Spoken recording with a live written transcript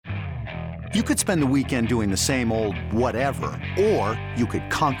You could spend the weekend doing the same old whatever, or you could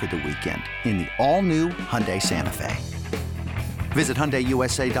conquer the weekend in the all-new Hyundai Santa Fe. Visit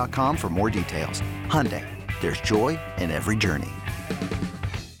HyundaiUSA.com for more details. Hyundai, there's joy in every journey.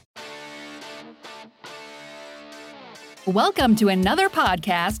 Welcome to another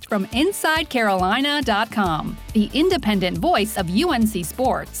podcast from InsideCarolina.com, the independent voice of UNC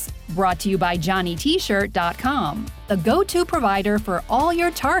Sports. Brought to you by JohnnyT-shirt.com, the go-to provider for all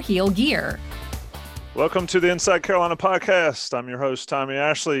your Tar Heel gear. Welcome to the Inside Carolina podcast. I'm your host, Tommy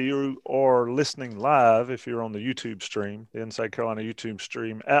Ashley. You are listening live if you're on the YouTube stream, the Inside Carolina YouTube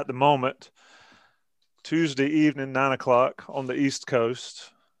stream at the moment, Tuesday evening, 9 o'clock on the East Coast.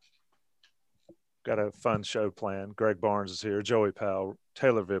 Got a fun show planned. Greg Barnes is here, Joey Powell,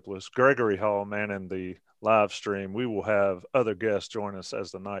 Taylor Viplis, Gregory Hall, manning the live stream. We will have other guests join us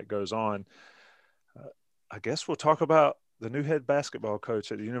as the night goes on. I guess we'll talk about the new head basketball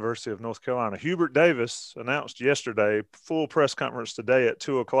coach at the University of North Carolina. Hubert Davis announced yesterday, full press conference today at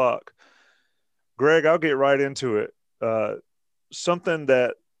 2 o'clock. Greg, I'll get right into it. Something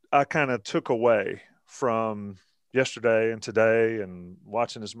that I kind of took away from yesterday and today and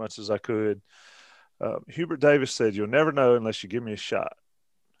watching as much as I could. Hubert Davis said, "You'll never know unless you give me a shot."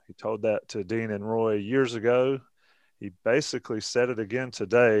 He told that to Dean and Roy years ago. He basically said it again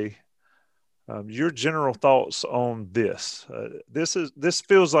today. Your general thoughts on this? This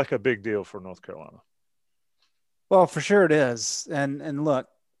feels like a big deal for North Carolina. Well, for sure it is. And look,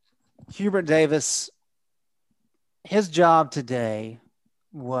 Hubert Davis, his job today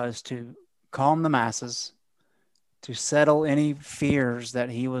was to calm the masses, to settle any fears that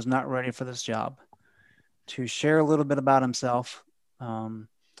he was not ready for this job, to share a little bit about himself,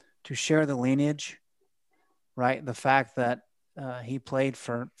 to share the lineage, right? The fact that he played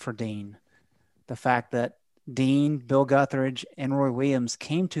for Dean, the fact that Dean, Bill Guthridge, and Roy Williams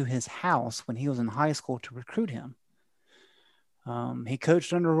came to his house when he was in high school to recruit him. He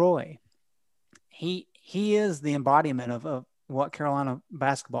coached under Roy. He is the embodiment of what Carolina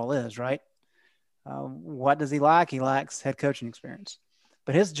basketball is, right? What does he lack? He lacks head coaching experience.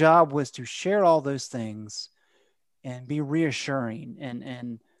 But his job was to share all those things and be reassuring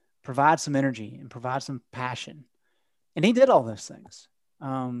and provide some energy and provide some passion. And he did all those things.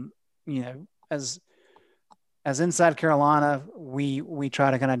 As Inside Carolina, we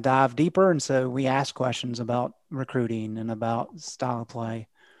try to kind of dive deeper. And so we ask questions about recruiting and about style of play.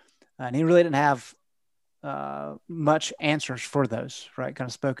 And he really didn't have much answers for those, right? Kind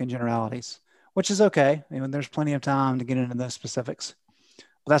of spoke in generalities, which is okay. I mean, there's plenty of time to get into those specifics.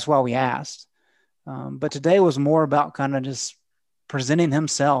 But that's why we asked. But today was more about kind of just presenting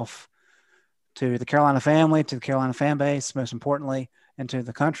himself to the Carolina family, to the Carolina fan base, most importantly, and to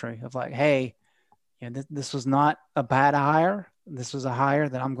the country of like, hey, this was not a bad hire. This was a hire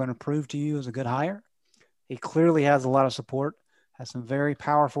that I'm going to prove to you is a good hire. He clearly has a lot of support, has some very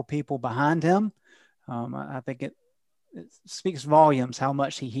powerful people behind him. I think it speaks volumes how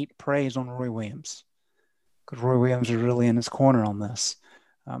much he heaped praise on Roy Williams, because Roy Williams is really in his corner on this.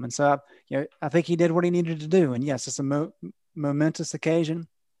 And so, I think he did what he needed to do. And yes, it's a momentous occasion.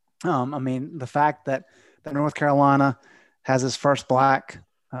 The fact that North Carolina has his first black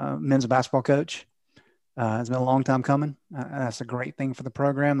men's basketball coach has been a long time coming. That's a great thing for the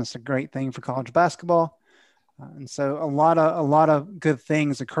program. That's a great thing for college basketball. And so a lot of good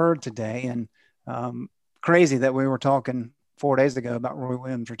things occurred today. And crazy that we were talking 4 days ago about Roy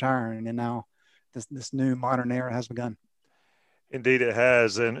Williams retiring, and now this new modern era has begun. Indeed, it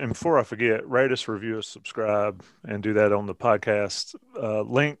has. And before I forget, rate us, review us, subscribe, and do that on the podcast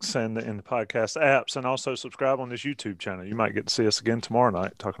links and in the podcast apps, and also subscribe on this YouTube channel. You might get to see us again tomorrow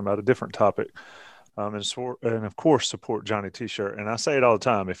night talking about a different topic. And of course, support Johnny T-shirt. And I say it all the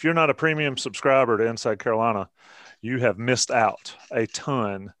time. If you're not a premium subscriber to Inside Carolina, you have missed out a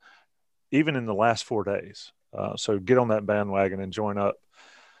ton, even in the last 4 days. So get on that bandwagon and join up.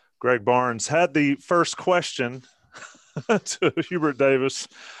 Greg Barnes had the first question to Hubert Davis.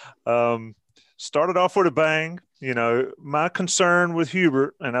 Started off with a bang. My concern with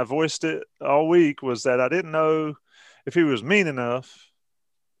Hubert, and I voiced it all week, was that I didn't know if he was mean enough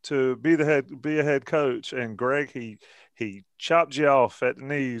to be a head coach. And Greg, he chopped you off at the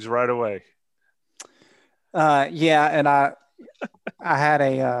knees right away. Yeah, and I had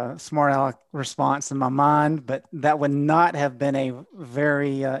a smart aleck response in my mind, but that would not have been a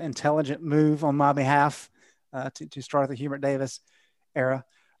very intelligent move on my behalf to start the Hubert Davis era.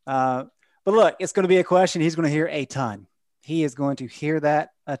 But look, it's going to be a question he's going to hear a ton. He is going to hear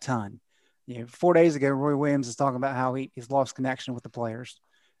that a ton. 4 days ago, Roy Williams is talking about how he's lost connection with the players.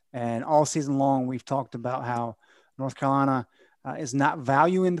 And all season long, we've talked about how North Carolina is not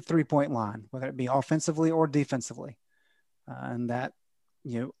valuing the 3-point line, whether it be offensively or defensively. And that,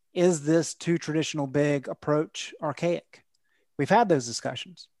 is this too traditional big approach archaic? We've had those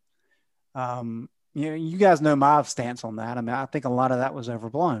discussions. You guys know my stance on that. I mean, I think a lot of that was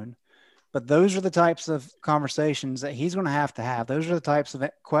overblown, but those are the types of conversations that he's going to have. Those are the types of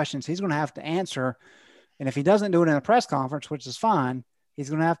questions he's going to have to answer. And if he doesn't do it in a press conference, which is fine, he's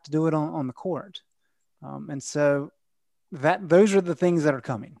going to have to do it on the court. And so those are the things that are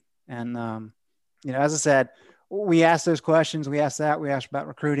coming. And, as I said, we asked those questions. We asked about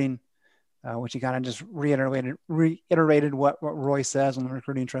recruiting, which he kind of just reiterated what Roy says on the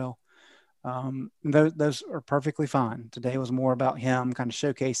recruiting trail. Those are perfectly fine. Today was more about him kind of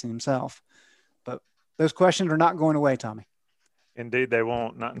showcasing himself, but those questions are not going away, Tommy. Indeed, they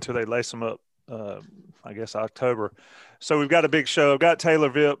won't, not until they lace them up. I guess October. So we've got a big show. I've got Taylor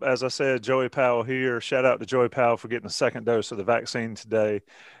Vipp, as I said, Joey Powell here. Shout out to Joey Powell for getting a second dose of the vaccine today.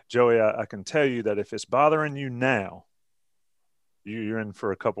 Joey, I can tell you that if it's bothering you now, you're in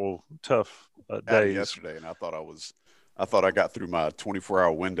for a couple tough days. Yesterday, and I thought I got through my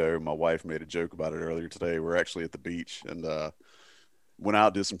 24-hour window. My wife made a joke about it earlier today. We're actually at the beach and went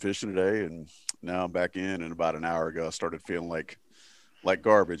out, did some fishing today, and now I'm back in. And about an hour ago, I started feeling like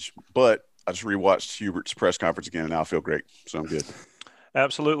garbage, but I just rewatched Hubert's press conference again, and now I feel great. So I'm good.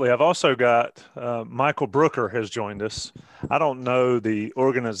 Absolutely. I've also got Michael Brooker has joined us. I don't know the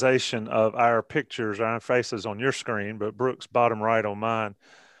organization of our pictures, our faces on your screen, but Brooks bottom right on mine.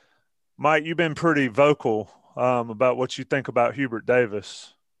 Mike, you've been pretty vocal about what you think about Hubert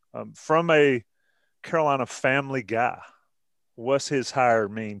Davis. From a Carolina family guy, what's his hire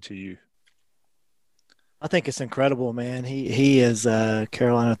mean to you? I think it's incredible, man. He is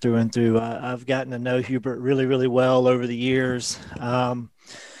Carolina through and through. I've gotten to know Hubert really, really well over the years.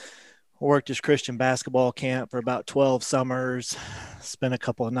 Worked his Christian basketball camp for about 12 summers. Spent a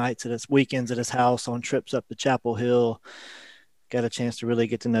couple of nights at his weekends at his house on trips up to Chapel Hill. Got a chance to really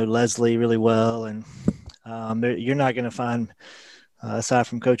get to know Leslie really well. And you're not going to find, aside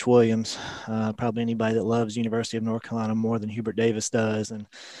from Coach Williams, probably anybody that loves University of North Carolina more than Hubert Davis does. And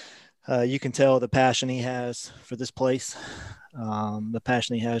you can tell the passion he has for this place, the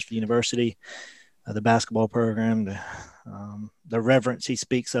passion he has for the university, the basketball program, the reverence he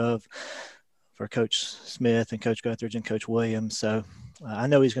speaks of for Coach Smith and Coach Guthridge and Coach Williams. So I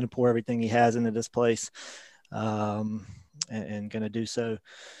know he's going to pour everything he has into this place and going to do so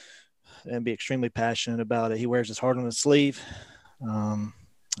and be extremely passionate about it. He wears his heart on his sleeve.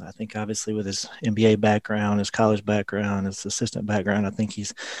 I think obviously with his NBA background, his college background, his assistant background, I think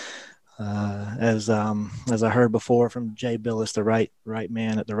he's as I heard before from Jay Billis, the right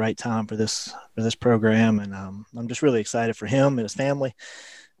man at the right time for this program, and I'm just really excited for him and his family,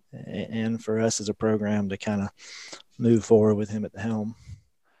 and for us as a program to kind of move forward with him at the helm.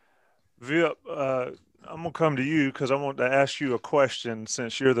 Vipp, I'm gonna come to you because I want to ask you a question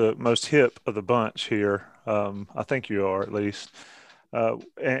since you're the most hip of the bunch here. I think you are at least.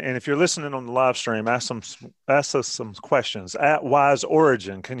 And if you're listening on the live stream, ask us some questions. At Wise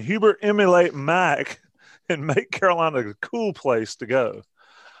Origin, can Hubert emulate Mac and make Carolina a cool place to go?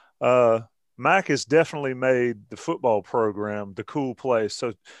 Mac has definitely made the football program the cool place.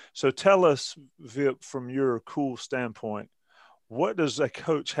 So tell us, Vipp, from your cool standpoint, what does a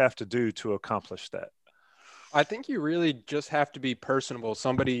coach have to do to accomplish that? I think you really just have to be personable.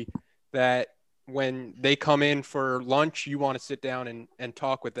 Somebody that when they come in for lunch, you want to sit down and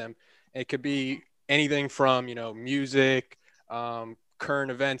talk with them. It could be anything from, music,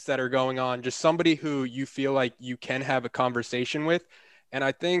 current events that are going on, just somebody who you feel like you can have a conversation with. And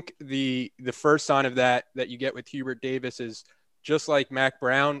I think the first sign of that you get with Hubert Davis is just like Mac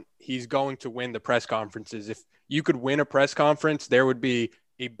Brown, he's going to win the press conferences. If you could win a press conference, there would be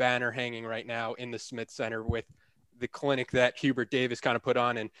a banner hanging right now in the Smith Center with the clinic that Hubert Davis kind of put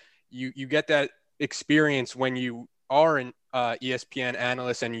on. And you get that experience when you are an ESPN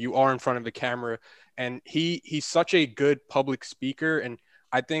analyst and you are in front of the camera. And he's such a good public speaker. And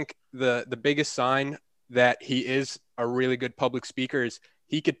I think the biggest sign that he is a really good public speaker is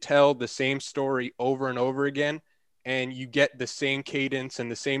he could tell the same story over and over again, and you get the same cadence and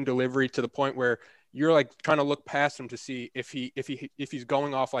the same delivery to the point where you're like trying to look past him to see if he's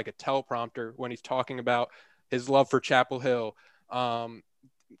going off like a teleprompter when he's talking about his love for Chapel Hill,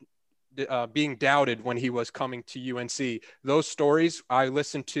 being doubted when he was coming to UNC. Those stories, I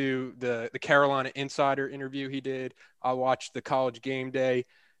listened to the Carolina Insider interview he did. I watched the College Game Day,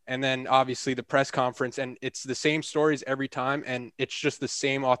 and then obviously the press conference, and it's the same stories every time. And it's just the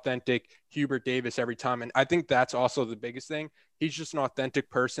same authentic Hubert Davis every time. And I think that's also the biggest thing. He's just an authentic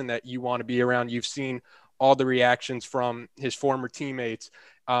person that you want to be around. You've seen all the reactions from his former teammates,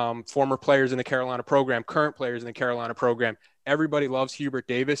 former players in the Carolina program, current players in the Carolina program. Everybody loves Hubert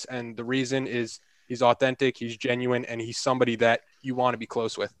Davis, and the reason is he's authentic, he's genuine, and he's somebody that you want to be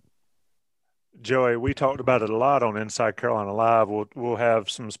close with. Joey, we talked about it a lot on Inside Carolina Live. We'll have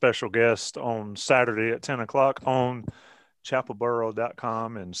some special guests on Saturday at 10 o'clock on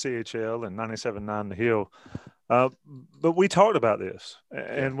chapelboro.com and CHL and 97.9 The Hill. But we talked about this,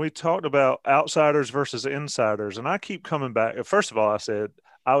 and we talked about outsiders versus insiders. And I keep coming back. First of all, I said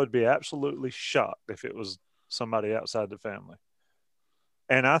I would be absolutely shocked if it was somebody outside the family.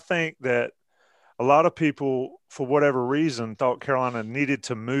 And I think that a lot of people, for whatever reason, thought Carolina needed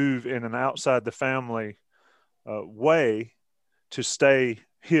to move in an outside the family way to stay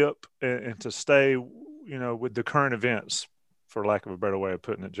hip and to stay, with the current events, for lack of a better way of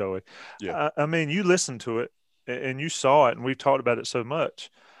putting it, Joey. Yeah. I mean, you listened to it and you saw it, and we've talked about it so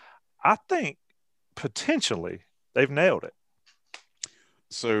much. I think potentially they've nailed it.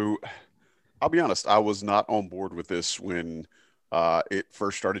 So I'll be honest, I was not on board with this when it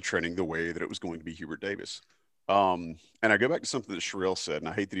first started trending the way that it was going to be Hubert Davis. And I go back to something that Sherelle said, and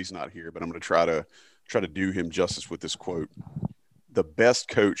I hate that he's not here, but I'm going to try to do him justice with this quote. The best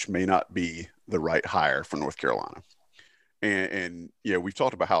coach may not be the right hire for North Carolina. And we've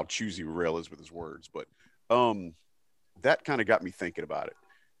talked about how choosy Rell is with his words, but that kind of got me thinking about it.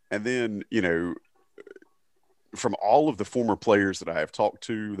 And then, from all of the former players that I have talked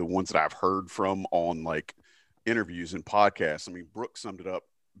to, the ones that I've heard from on like interviews and podcasts, I mean, Brooke summed it up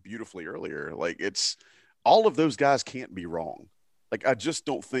beautifully earlier. Like, it's all of those guys can't be wrong. Like, I just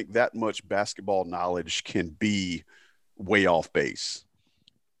don't think that much basketball knowledge can be way off base.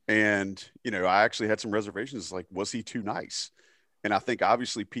 And, I actually had some reservations. Like, was he too nice? And I think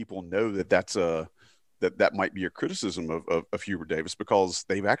obviously people know that that might be a criticism of Hubert Davis, because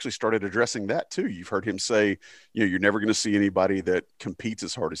they've actually started addressing that too. You've heard him say, you're never going to see anybody that competes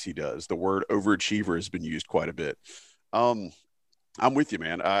as hard as he does. The word overachiever has been used quite a bit. I'm with you,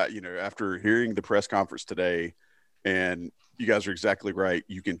 man. After hearing the press conference today, and you guys are exactly right.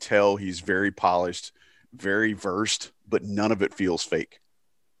 You can tell he's very polished, very versed, but none of it feels fake.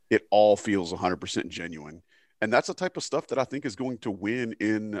 It all feels 100% genuine. And that's the type of stuff that I think is going to win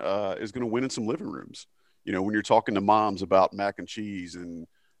in some living rooms. When you're talking to moms about mac and cheese and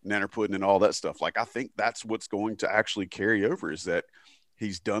nanner pudding and all that stuff, like, I think that's what's going to actually carry over, is that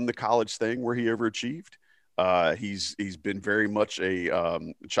he's done the college thing where he overachieved. He's been very much a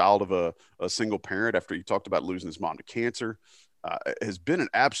child of a single parent after he talked about losing his mom to cancer. Has been an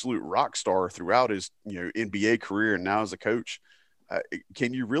absolute rock star throughout his NBA career, and now as a coach.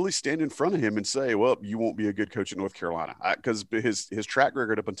 Can you really stand in front of him and say, well, you won't be a good coach at North Carolina? Because his track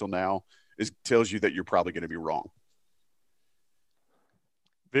record up until now tells you that you're probably going to be wrong.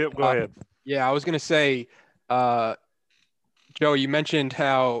 Vip, go ahead. Yeah, I was going to say, Joe, you mentioned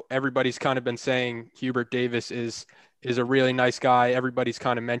how everybody's kind of been saying Hubert Davis is a really nice guy. Everybody's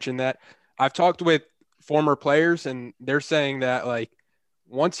kind of mentioned that. I've talked with former players, and they're saying that, like,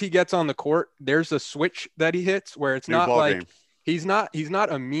 once he gets on the court, there's a switch that he hits where it's not like game. He's not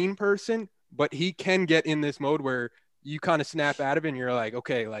a mean person, but he can get in this mode where you kind of snap out of it and you're like,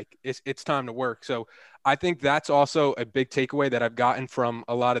 okay, like it's time to work. So I think that's also a big takeaway that I've gotten from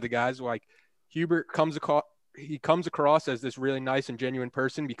a lot of the guys. Like, Hubert comes across as this really nice and genuine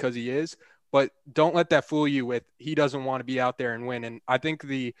person because he is, but don't let that fool you with he doesn't want to be out there and win. And I think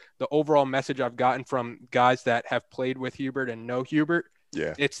the overall message I've gotten from guys that have played with Hubert and know Hubert,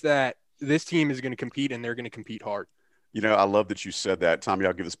 it's that this team is going to compete and they're going to compete hard. I love that you said that. Tommy,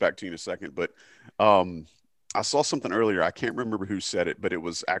 I'll give this back to you in a second. But I saw something earlier. I can't remember who said it, but it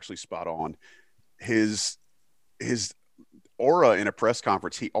was actually spot on. His aura in a press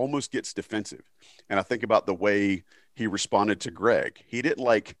conference, he almost gets defensive. And I think about the way he responded to Greg. He didn't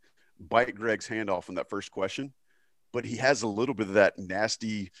like bite Greg's hand off in that first question, but he has a little bit of that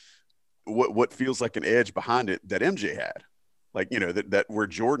nasty, what feels like an edge behind it that MJ had. Like, that where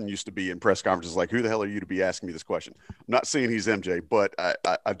Jordan used to be in press conferences, like, who the hell are you to be asking me this question? I'm not saying he's MJ, but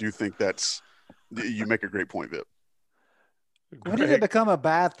I do think you make a great point, Vip. When did it become a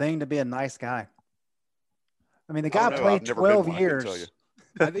bad thing to be a nice guy? I mean, the guy played 12 years.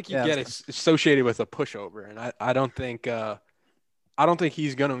 I think you get associated with a pushover, and I don't think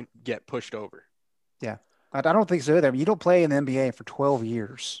he's going to get pushed over. Yeah, I don't think so either. I mean, you don't play in the NBA for 12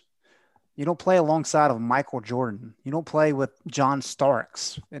 years. You don't play alongside of Michael Jordan. You don't play with John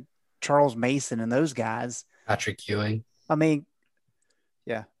Starks and Charles Mason and those guys. Patrick Ewing. I mean,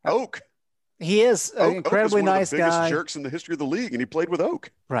 yeah. Oak. He is an incredibly nice guy. One of the biggest jerks in the history of the league, and he played with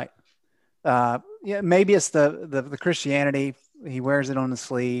Oak. Right. Maybe it's the Christianity. He wears it on his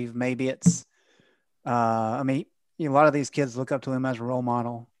sleeve. Maybe it's I mean, a lot of these kids look up to him as a role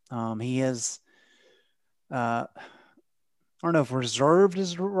model. He is, I don't know if reserved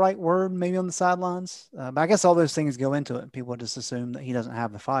is the right word, maybe on the sidelines. But I guess all those things go into it. People just assume that he doesn't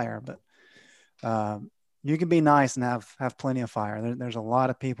have the fire, but you can be nice and have plenty of fire. There's a lot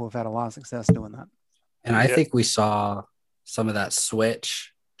of people who've had a lot of success doing that. And I think we saw some of that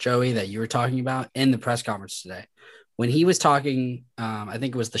switch, Joey, that you were talking about in the press conference today. When he was talking, I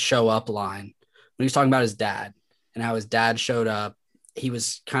think it was the show up line, when he was talking about his dad and how his dad showed up, he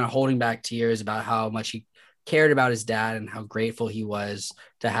was kind of holding back tears about how much he cared about his dad and how grateful he was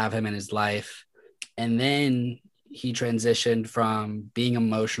to have him in his life. And then he transitioned from being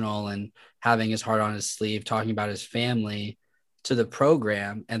emotional and having his heart on his sleeve, talking about his family, to the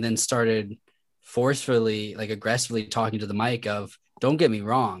program, and then started forcefully, like aggressively talking to the mic of, don't get me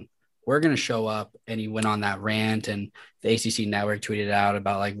wrong, we're going to show up. And he went on that rant, and the ACC network tweeted out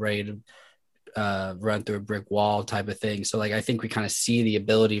about like ready to run through a brick wall type of thing. So like, I think we kind of see the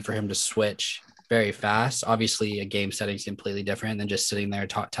ability for him to switch very fast. Obviously a game setting is completely different than just sitting there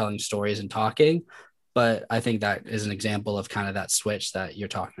telling stories and talking. But I think that is an example of kind of that switch that you're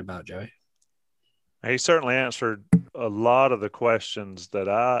talking about, Joey. He certainly answered a lot of the questions that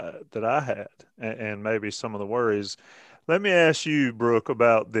I had, and maybe some of the worries. Let me ask you, Brooke,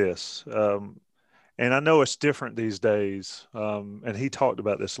 about this. And I know it's different these days. And he talked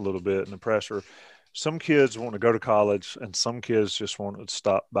about this a little bit in the presser. Some kids want to go to college, and some kids just want to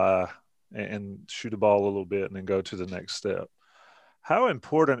stop by and shoot a ball a little bit and then go to the next step. How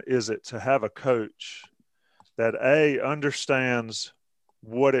important is it to have a coach that understands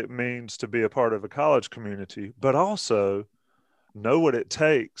what it means to be a part of a college community, but also know what it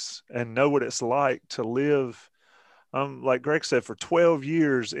takes and know what it's like to live, like Greg said, for 12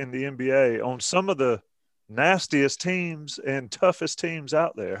 years in the NBA on some of the nastiest teams and toughest teams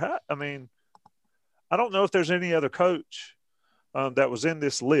out there? I mean, I don't know if there's any other coach that was in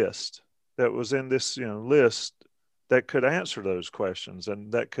this list, list that could answer those questions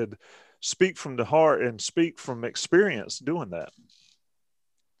and that could speak from the heart and speak from experience doing that.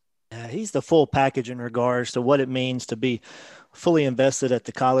 He's the full package in regards to what it means to be fully invested at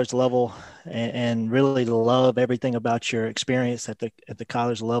the college level and really love everything about your experience at the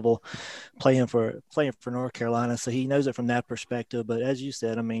college level, playing for North Carolina. So he knows it from that perspective. But as you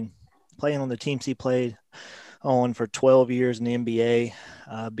said, I mean, playing on the teams he played on for 12 years in the NBA,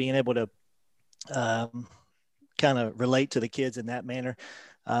 being able to kind of relate to the kids in that manner.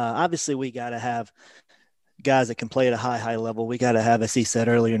 Obviously, we got to have guys that can play at a high level. We got to have, as he said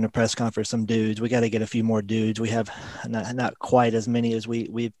earlier in the press conference, some dudes. We got to get a few more dudes. We have not quite as many as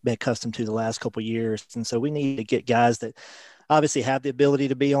we've been accustomed to the last couple of years. And so we need to get guys that obviously have the ability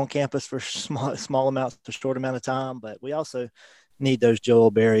to be on campus for small amounts, for short amount of time. But we also need those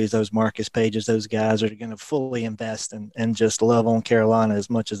Joel Berrys, those Marcus Pages, those guys are going to fully invest and just love on Carolina as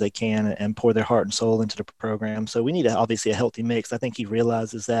much as they can and pour their heart and soul into the program. So we need obviously a healthy mix. I think he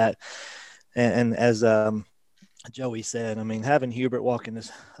realizes that. And as Joey said, I mean, having Hubert walk in a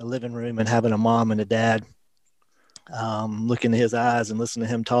living room and having a mom and a dad look into his eyes and listen to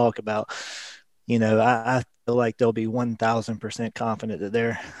him talk about, I feel like they'll be 1,000% confident that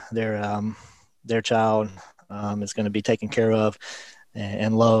their child is going to be taken care of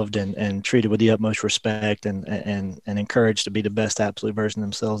and loved and treated with the utmost respect and encouraged to be the best absolute version of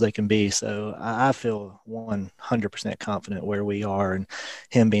themselves they can be. So I feel 100% confident where we are and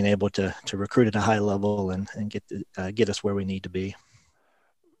him being able to recruit at a high level and get us where we need to be.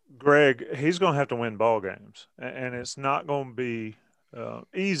 Greg, he's going to have to win ball games, and it's not going to be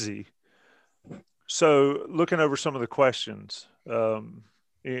easy. So looking over some of the questions, and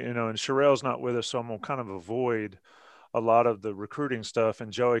Sherelle's not with us, so I'm going to kind of avoid a lot of the recruiting stuff,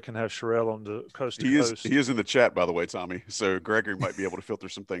 and Joey can have Sherelle on the coast to coast. He is in the chat, by the way, Tommy. So Gregory might be able to filter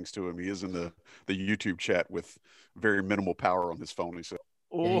some things to him. He is in the YouTube chat with very minimal power on his phone. He said,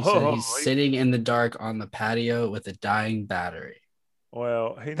 he's sitting in the dark on the patio with a dying battery.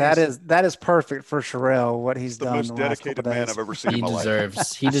 Well, that is perfect for Sherelle. What he's the done most dedicated man I've ever seen in my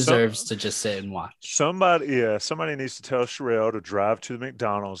life. He deserves to just sit and watch. Somebody needs to tell Sherelle to drive to the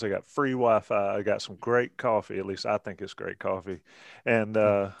McDonald's. They got free Wi-Fi. They got some great coffee. At least I think it's great coffee, and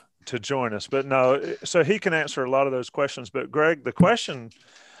to join us. But no, so he can answer a lot of those questions. But Greg, the question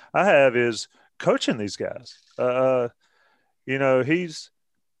I have is coaching these guys. He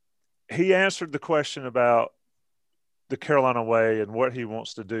answered the question about the Carolina way and what he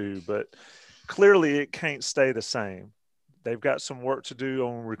wants to do, but clearly it can't stay the same. They've got some work to do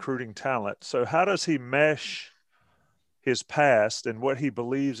on recruiting talent. So how does he mesh his past and what he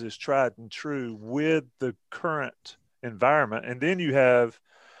believes is tried and true with the current environment? And then you have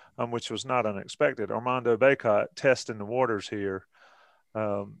which was not unexpected. Armando Bacot testing the waters here.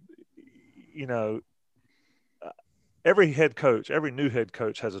 You know, every new head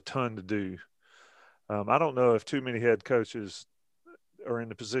coach has a ton to do. I don't know if too many head coaches are in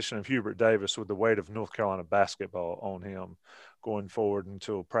the position of Hubert Davis with the weight of North Carolina basketball on him going forward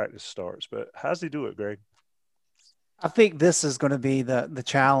until practice starts. But how's he do it, Greg? I think this is going to be the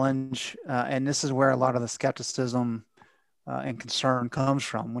challenge, and this is where a lot of the skepticism and concern comes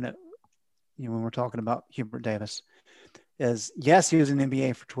from when we're talking about Hubert Davis. Is yes, he was in the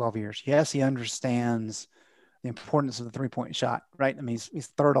NBA for 12 years. Yes, he understands the importance of the 3-point shot, right? I mean, he's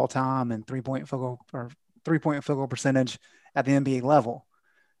third all time in 3-point field goal percentage at the NBA level.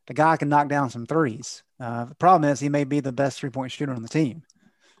 The guy can knock down some threes. The problem is he may be the best 3-point shooter on the team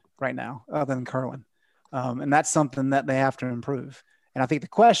right now, other than Kerwin. And that's something that they have to improve. And I think the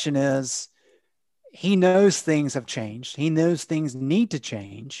question is, he knows things have changed. He knows things need to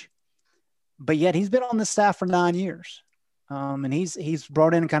change, but yet he's been on the staff for 9 years. And he's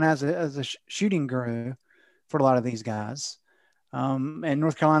brought in kind of as a shooting guru for a lot of these guys. And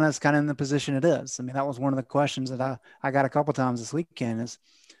North Carolina is kind of in the position it is. I mean, that was one of the questions that I got a couple times this weekend is,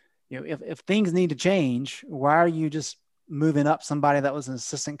 if things need to change, why are you just moving up somebody that was an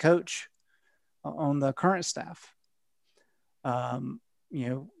assistant coach on the current staff?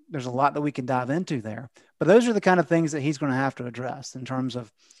 There's a lot that we can dive into there, but those are the kind of things that he's going to have to address in terms of,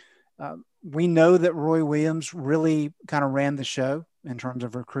 we know that Roy Williams really kind of ran the show in terms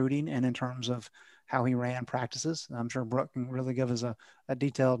of recruiting and in terms of how he ran practices. I'm sure Brooke can really give us a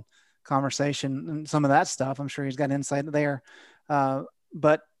detailed conversation and some of that stuff. I'm sure he's got insight there.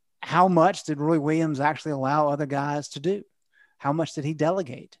 But how much did Roy Williams actually allow other guys to do? How much did he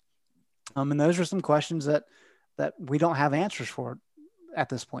delegate? And those are some questions that we don't have answers for at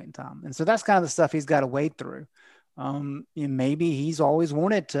this point in time. And so that's kind of the stuff he's got to wade through. Maybe he's always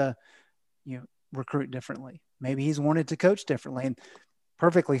wanted to, recruit differently. Maybe he's wanted to coach differently, and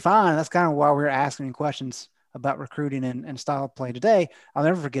perfectly fine. That's kind of why we're asking questions about recruiting and style of play today. I'll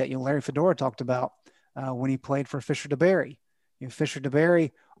never forget, Larry Fedora talked about when he played for Fisher DeBerry. Fisher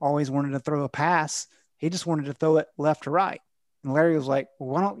DeBerry always wanted to throw a pass. He just wanted to throw it left to right. And Larry was like, well,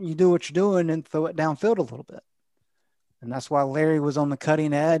 why don't you do what you're doing and throw it downfield a little bit? And that's why Larry was on the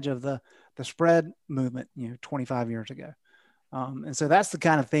cutting edge of the spread movement, 25 years ago. And so that's the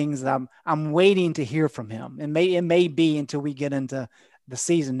kind of things that I'm waiting to hear from him. It may be until we get into the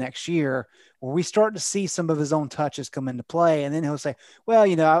season next year where we start to see some of his own touches come into play. And then he'll say, well,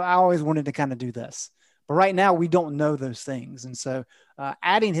 I always wanted to kind of do this. But right now we don't know those things. And so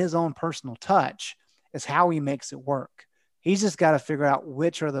adding his own personal touch is how he makes it work. He's just got to figure out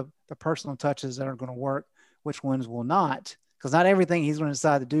which are the personal touches that are going to work, which ones will not, because not everything he's going to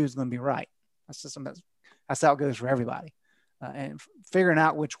decide to do is going to be right. That's how it goes for everybody. And figuring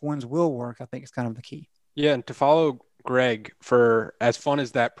out which ones will work, I think, is kind of the key. Yeah, and to follow Greg, for as fun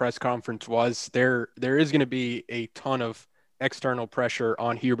as that press conference was, there is going to be a ton of external pressure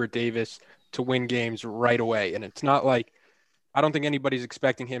on Hubert Davis to win games right away. And it's not like, I don't think anybody's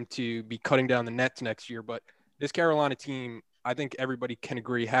expecting him to be cutting down the nets next year, but this Carolina team, I think everybody can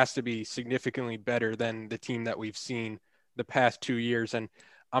agree, has to be significantly better than the team that we've seen the past 2 years. And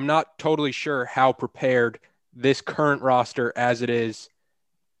I'm not totally sure how prepared this current roster as it is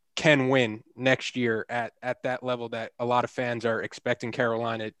can win next year at that level that a lot of fans are expecting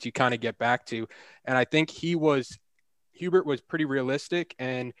Carolina to kind of get back to. And I think Hubert was pretty realistic,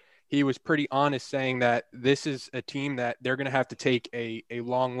 and he was pretty honest saying that this is a team that they're going to have to take a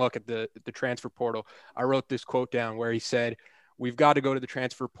long look at the transfer portal. I wrote this quote down where he said, we've got to go to the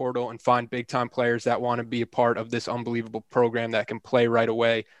transfer portal and find big time players that want to be a part of this unbelievable program that can play right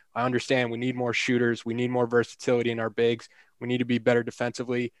away. I understand we need more shooters. We need more versatility in our bigs. We need to be better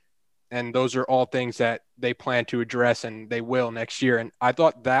defensively. And those are all things that they plan to address, and they will next year. And I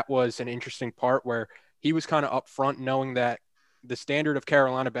thought that was an interesting part where he was kind of upfront, knowing that the standard of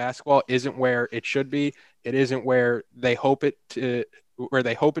Carolina basketball isn't where it should be. It isn't where they hope it to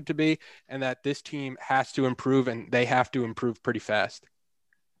be, and that this team has to improve, and they have to improve pretty fast.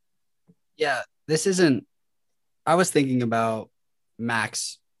 Yeah, I was thinking about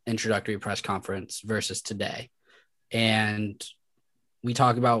Mac's introductory press conference versus today. And we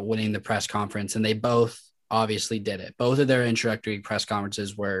talk about winning the press conference, and they both obviously did it. Both of their introductory press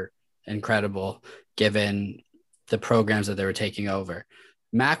conferences were incredible given the programs that they were taking over.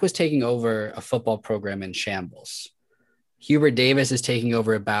 Mac was taking over a football program in shambles. Hubert Davis is taking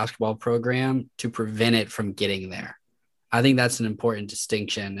over a basketball program to prevent it from getting there. I think that's an important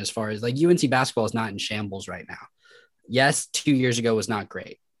distinction as far as UNC basketball is not in shambles right now. Yes, 2 years ago was not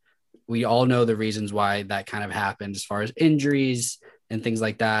great. We all know the reasons why that kind of happened as far as injuries and things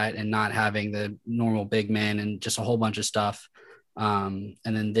like that, and not having the normal big man and just a whole bunch of stuff. And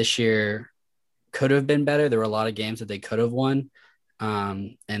then this year could have been better. There were a lot of games that they could have won.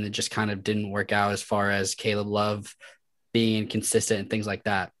 And it just kind of didn't work out as far as Caleb Love being consistent and things like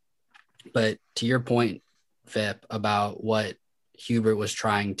that. But to your point, Vip, about what Hubert was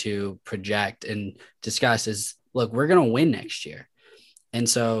trying to project and discuss is, look, we're going to win next year. And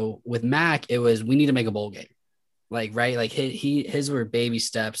so with Mac, it was, we need to make a bowl game. Like, right. Like his were baby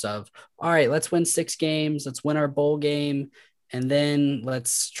steps of, all right, let's win 6 games. Let's win our bowl game. And then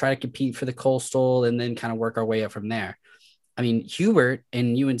let's try to compete for the Coastal and then kind of work our way up from there. I mean, Hubert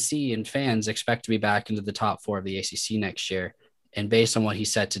and UNC and fans expect to be back into the top 4 of the ACC next year. And based on what he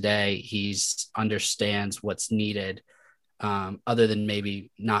said today, he's understands what's needed, other than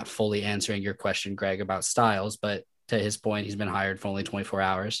maybe not fully answering your question, Greg, about Styles. But to his point, he's been hired for only 24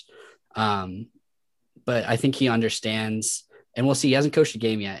 hours. But I think he understands, and we'll see. He hasn't coached a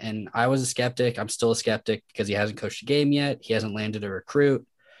game yet. And I was a skeptic. I'm still a skeptic because he hasn't coached a game yet. He hasn't landed a recruit.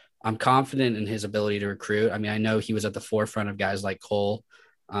 I'm confident in his ability to recruit. I mean, I know he was at the forefront of guys like Cole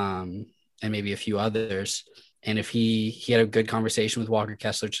and maybe a few others. And if he had a good conversation with Walker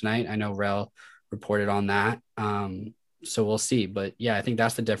Kessler tonight, I know Rel reported on that. So we'll see. But yeah, I think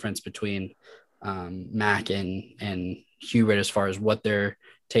that's the difference between Mac and Hubert as far as what they're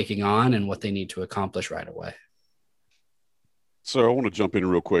taking on and what they need to accomplish right away. So I want to jump in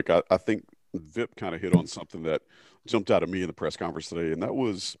real quick. I think Vip kind of hit on something that jumped out at me in the press conference today, and that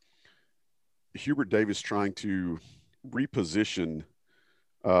was Hubert Davis trying to reposition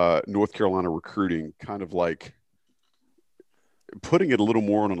North Carolina recruiting, kind of like putting it a little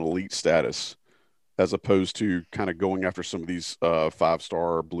more on an elite status as opposed to kind of going after some of these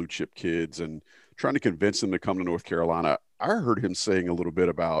 5-star blue chip kids and trying to convince them to come to North Carolina. I heard him saying a little bit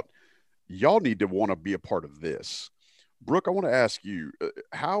about, y'all need to want to be a part of this. Brooke, I want to ask you,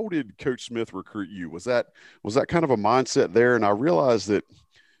 how did Coach Smith recruit you? Was that kind of a mindset there? And I realized that,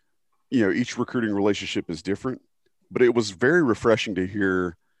 each recruiting relationship is different, but it was very refreshing to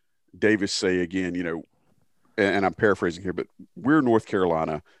hear Davis say again, and I'm paraphrasing here, but we're North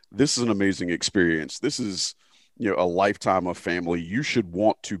Carolina. This is an amazing experience. This is, a lifetime of family. You should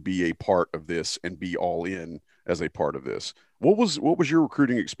want to be a part of this and be all in as a part of this. What was your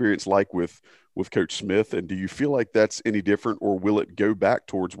recruiting experience like with Coach Smith? And do you feel like that's any different, or will it go back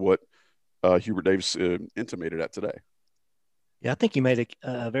towards what Hubert Davis intimated at today? Yeah, I think he made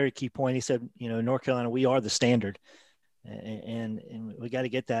a very key point. He said, North Carolina, we are the standard, and we got to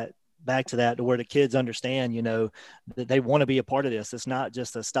get that back to that, to where the kids understand, that they want to be a part of this. It's not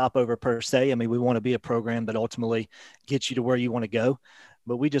just a stopover per se. I mean, we want to be a program that ultimately gets you to where you want to go.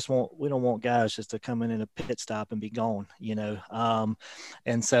 But we don't want guys just to come in a pit stop and be gone,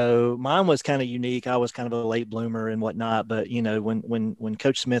 and so mine was kind of unique. I was kind of a late bloomer and whatnot, but when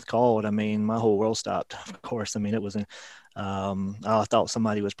Coach Smith called, I mean, my whole world stopped. Of course, I mean, it was I thought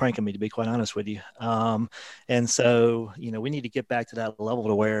somebody was pranking me, to be quite honest with you. And so we need to get back to that level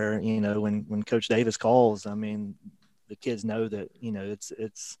to where when Coach Davis calls, I mean, the kids know that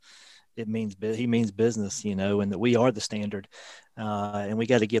he means business, and that we are the standard. And we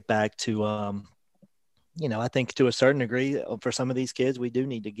got to get back to, I think to a certain degree for some of these kids, we do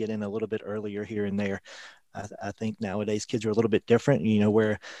need to get in a little bit earlier here and there. I think nowadays kids are a little bit different,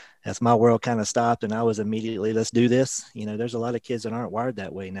 where as my world kind of stopped and I was immediately, let's do this. There's a lot of kids that aren't wired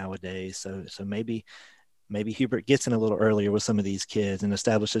that way nowadays. So maybe Hubert gets in a little earlier with some of these kids and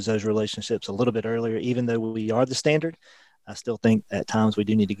establishes those relationships a little bit earlier, even though we are the standard. I still think at times we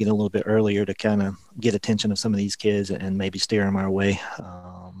do need to get a little bit earlier to kind of get attention of some of these kids and maybe steer them our way.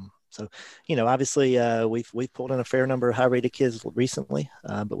 So, obviously we've pulled in a fair number of high-rated kids recently,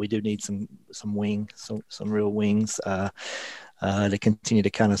 but we do need some real wings to continue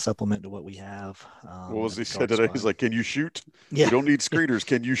to kind of supplement to what we have. What was he said today? He's like, can you shoot? Yeah. You don't need screeners.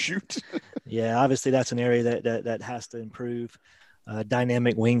 Can you shoot? Yeah, obviously that's an area that has to improve.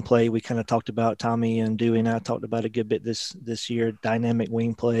 Dynamic wing play. We kind of talked about, Tommy and Dewey and I talked about a good bit this year. Dynamic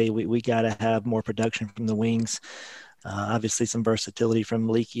wing play. We got to have more production from the wings. Obviously, some versatility from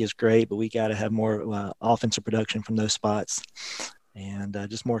Leaky is great, but we got to have more offensive production from those spots, and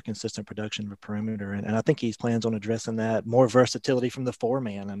just more consistent production of a perimeter. And I think he plans on addressing that. More versatility from the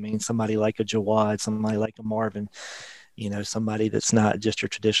 4-man. I mean, somebody like a Jawad, somebody like a Marvin. Somebody that's not just your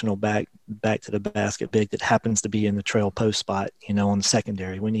traditional back to the basket big that happens to be in the trail post spot, on the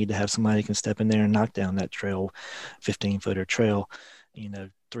secondary. We need to have somebody who can step in there and knock down that trail, 15-footer trail,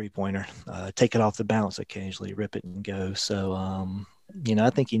 3-pointer, take it off the bounce occasionally, rip it and go. So, I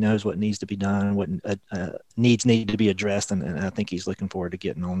think he knows what needs to be done, what needs need to be addressed, and I think he's looking forward to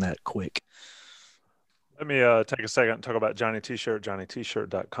getting on that quick. Let me take a second and talk about Johnny T-Shirt,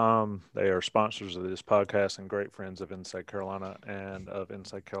 johnnytshirt.com. They are sponsors of this podcast and great friends of Inside Carolina and of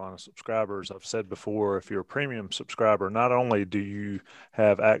Inside Carolina subscribers. I've said before, if you're a premium subscriber, not only do you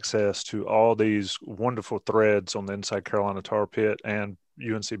have access to all these wonderful threads on the Inside Carolina Tar Pit and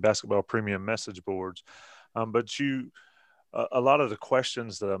UNC Basketball Premium message boards, but a lot of the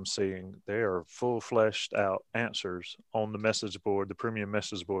questions that I'm seeing, they are full fleshed out answers on the message board, the premium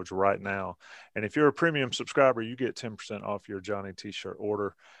message boards right now. And if you're a premium subscriber, you get 10% off your Johnny T-shirt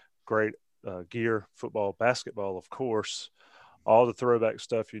order. Great gear, football, basketball, of course, all the throwback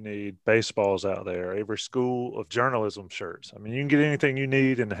stuff you need, baseballs out there, every school of journalism shirts. I mean, you can get anything you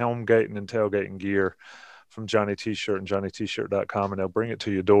need in the helm gating and tailgating gear from Johnny T-Shirt and johnnytshirt.com, and they'll bring it to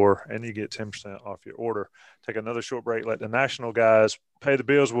your door, and you get 10% off your order. Take another short break. Let the national guys pay the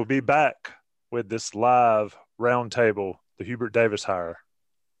bills. We'll be back with this live roundtable, the Hubert Davis hire.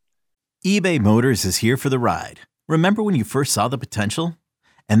 eBay Motors is here for the ride. Remember when you first saw the potential?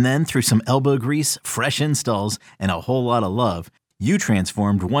 And then through some elbow grease, fresh installs, and a whole lot of love, you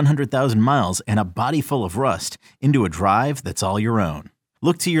transformed 100,000 miles and a body full of rust into a drive that's all your own.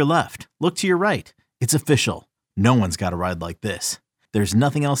 Look to your left. Look to your right. It's official. No one's got a ride like this. There's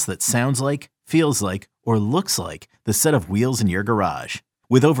nothing else that sounds like, feels like, or looks like the set of wheels in your garage.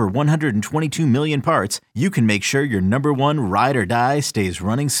 With over 122 million parts, you can make sure your number one ride or die stays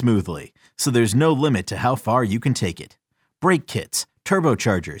running smoothly. So there's no limit to how far you can take it. Brake kits,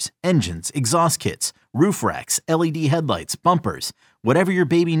 turbochargers, engines, exhaust kits, roof racks, LED headlights, bumpers, whatever your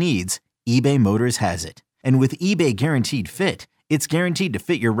baby needs, eBay Motors has it. And with eBay Guaranteed Fit, it's guaranteed to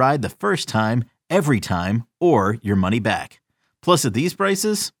fit your ride the first time, every time, or your money back. Plus, at these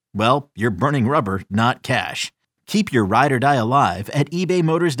prices, well, you're burning rubber, not cash. Keep your ride or die alive at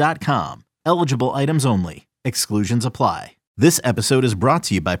ebaymotors.com. Eligible items only. Exclusions apply. This episode is brought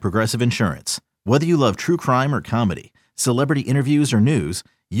to you by Progressive Insurance. Whether you love true crime or comedy, celebrity interviews or news,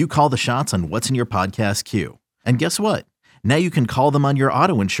 you call the shots on what's in your podcast queue. And guess what? Now you can call them on your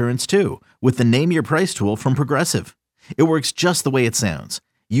auto insurance too with the Name Your Price tool from Progressive. It works just the way it sounds.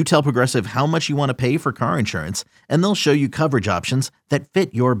 You tell Progressive how much you want to pay for car insurance, and they'll show you coverage options that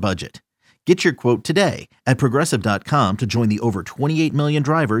fit your budget. Get your quote today at Progressive.com to join the over 28 million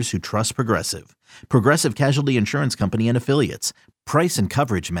drivers who trust Progressive. Progressive Casualty Insurance Company and Affiliates. Price and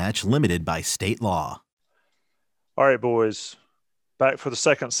coverage match limited by state law. All right, boys. Back for the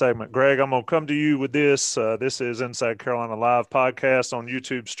second segment. Greg, I'm going to come to you with this. This is Inside Carolina Live podcast on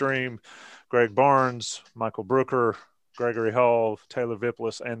YouTube stream. Greg Barnes, Michael Brooker, Gregory Hall, Taylor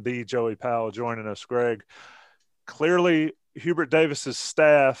Viplis, and the Joey Powell joining us. Greg, clearly Hubert Davis's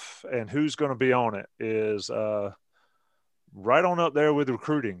staff and who's going to be on it is right on up there with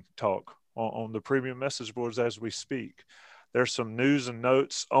recruiting talk on the premium message boards as we speak. There's some news and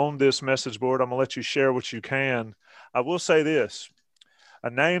notes on this message board. I'm going to let you share what you can. I will say this, a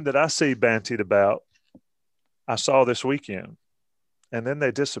name that I see bantied about, I saw this weekend, and then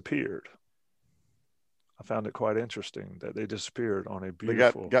they disappeared. I found it quite interesting that they disappeared on a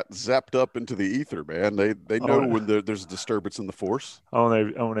beautiful. They got zapped up into the ether, man. They know when there's a disturbance in the force.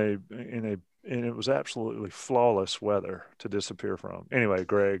 And it was absolutely flawless weather to disappear from. Anyway,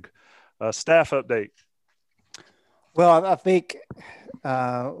 Greg, staff update. Well, I think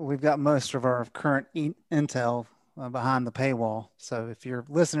we've got most of our current intel behind the paywall. So if you're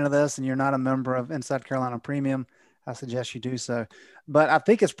listening to this and you're not a member of Inside Carolina Premium, I suggest you do so. But I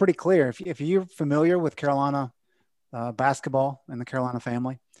think it's pretty clear. If you're familiar with Carolina basketball and the Carolina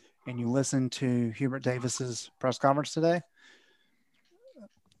family, and you listen to Hubert Davis's press conference today,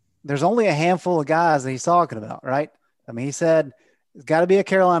 there's only a handful of guys that he's talking about, right? I mean, he said it's got to be a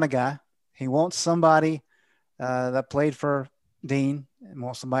Carolina guy. He wants somebody that played for Dean and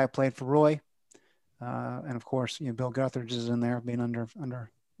wants somebody that played for Roy. And of course, Bill Guthridge is in there being under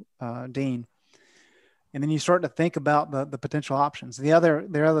Dean. And then you start to think about the potential options. The other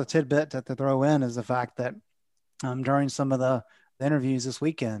tidbit to throw in is the fact that during some of the interviews this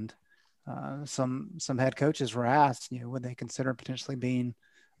weekend, some head coaches were asked, would they consider potentially being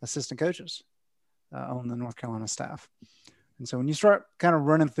assistant coaches on the North Carolina staff. And so when you start kind of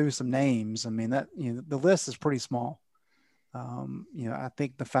running through some names, I mean, that the list is pretty small. I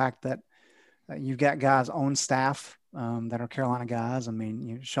think the fact that you've got guys on staff that are Carolina guys. I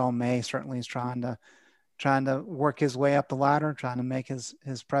mean, Sean May certainly is trying to work his way up the ladder, trying to make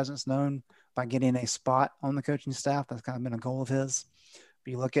his presence known by getting a spot on the coaching staff. That's kind of been a goal of his.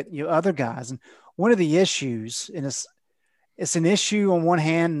 But you look at other guys, and one of the issues, and it's an issue on one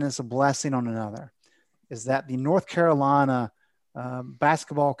hand and it's a blessing on another, is that the North Carolina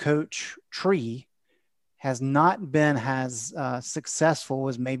basketball coach tree has not been as successful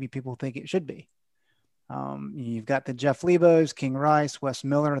as maybe people think it should be. You've got the Jeff Lebos, King Rice, Wes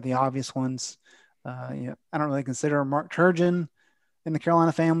Miller, the obvious ones. I don't really consider Mark Turgeon in the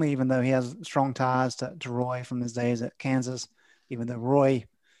Carolina family, even though he has strong ties to Roy from his days at Kansas, even though Roy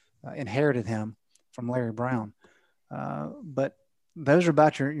inherited him from Larry Brown. But those are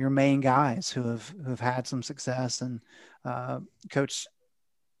about your main guys who've had some success and coached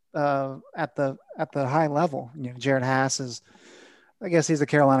at the high level. Jared Haas is, I guess he's a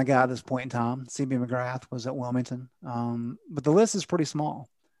Carolina guy at this point in time. CB McGrath was at Wilmington, but the list is pretty small,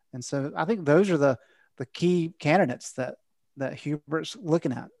 and so I think those are the key candidates that Hubert's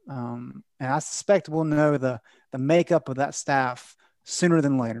looking at, and I suspect we'll know the makeup of that staff sooner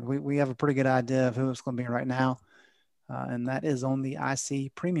than later. We have a pretty good idea of who it's going to be right now. And that is on the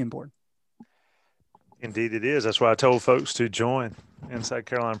IC Premium Board. Indeed it is. That's why I told folks to join Inside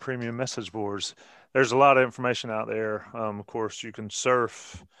Carolina Premium message boards. There's a lot of information out there. Of course, you can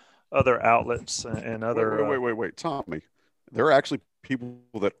surf other outlets and other. Wait, Tommy. There are actually people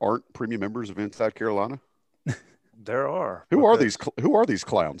that aren't premium members of Inside Carolina. There are. Who are these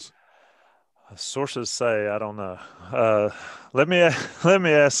clowns? Sources say, I don't know. Let me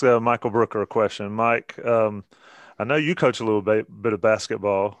ask Michael Brooker a question. Mike, I know you coach a little bit of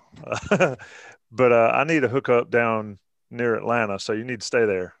basketball, but I need a hookup down near Atlanta, so you need to stay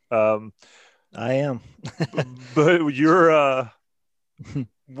there. I am. But you're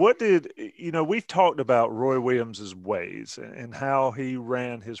we've talked about Roy Williams' ways and how he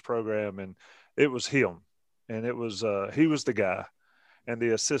ran his program, and it was him, and it was he was the guy, and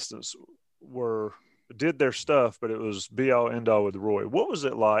the assistants did their stuff, but it was be all end all with Roy. What was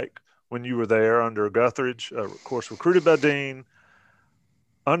it like when you were there under Guthridge, of course, recruited by Dean,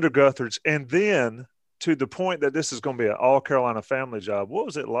 under Guthridge, and then to the point that this is going to be an all Carolina family job? What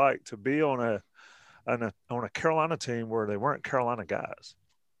was it like to be on a Carolina team where they weren't Carolina guys?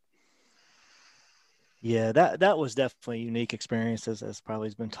 Yeah, that was definitely a unique experience, as probably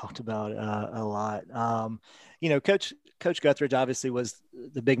has been talked about a lot. Coach Guthridge obviously was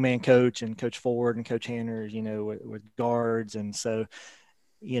the big man coach, and Coach Ford and Coach Hanner, with guards, and so.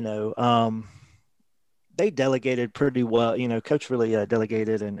 They delegated pretty well. Coach really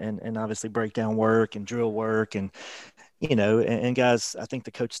delegated and obviously breakdown work and drill work and guys. I think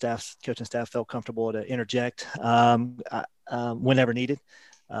the coaching staff felt comfortable to interject whenever needed.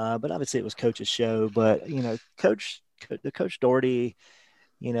 But obviously it was Coach's show. But Coach Doherty,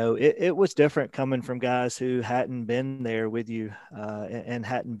 it was different coming from guys who hadn't been there with you and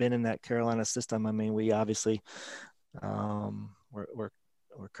hadn't been in that Carolina system. I mean, we obviously were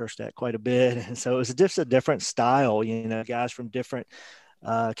cursed at quite a bit. And so it was just a different style, guys from different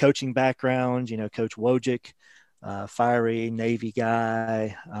coaching backgrounds, Coach Wojcik, fiery Navy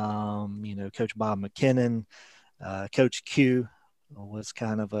guy, Coach Bob McKinnon, Coach Q was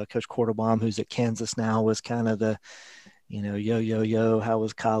kind of Coach Quarterbaum, who's at Kansas now, was kind of the, yo, how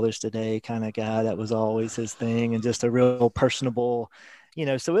was college today kind of guy. That was always his thing, and just a real personable,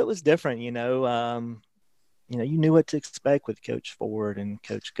 so it was different, you knew what to expect with Coach Ford and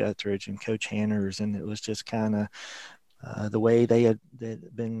Coach Guthridge and Coach Hanners, and it was just kind of the way they had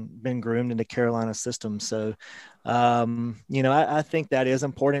been groomed in the Carolina system. So, I think that is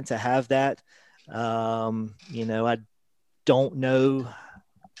important to have that. I don't know,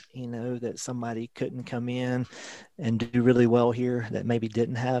 that somebody couldn't come in and do really well here that maybe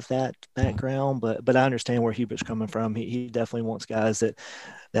didn't have that background, but I understand where Hubert's coming from. He definitely wants guys that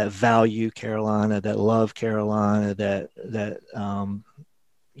value Carolina, that love Carolina, that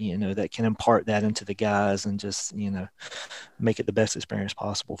can impart that into the guys and just, make it the best experience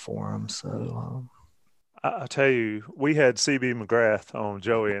possible for them. So, I'll tell you, we had CB McGrath on,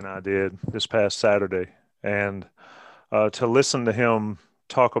 Joey and I did, this past Saturday, and to listen to him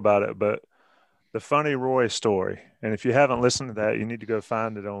talk about it, but the funny Roy story, and if you haven't listened to that, you need to go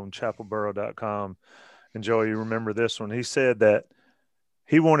find it on chapelboro.com. And Joey, you remember this one? He said that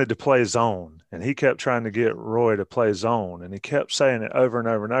he wanted to play zone, and he kept trying to get Roy to play zone, and he kept saying it over and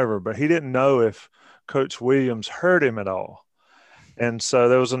over and over, but he didn't know if Coach Williams heard him at all. And so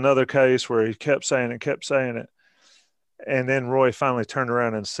there was another case where he kept saying it, and then Roy finally turned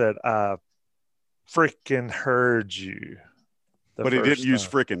around and said, "I freaking heard you." But he didn't use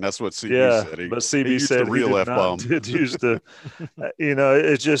freaking. That's what CB said. But CB said the real F-bomb. Did use the,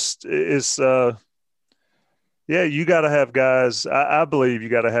 you got to have guys. I believe you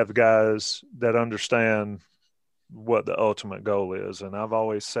got to have guys that understand what the ultimate goal is. And I've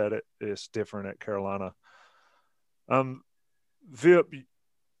always said it's different at Carolina. Vip,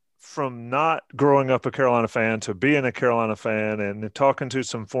 from not growing up a Carolina fan to being a Carolina fan and talking to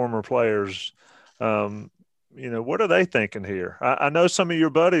some former players, what are they thinking here? I know some of your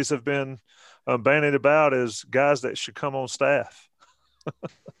buddies have been bandied about as guys that should come on staff.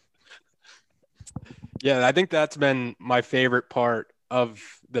 Yeah, I think that's been my favorite part of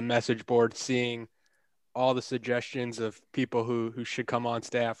the message board, seeing all the suggestions of people who should come on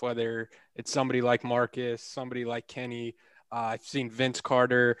staff, whether it's somebody like Marcus, somebody like Kenny. I've seen Vince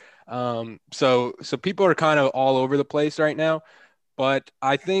Carter. So people are kind of all over the place right now, but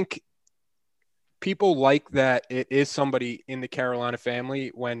I think people like that it is somebody in the Carolina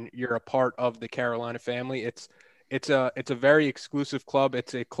family when you're a part of the Carolina family. It's a very exclusive club.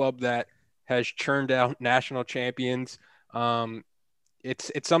 It's a club that has churned out national champions.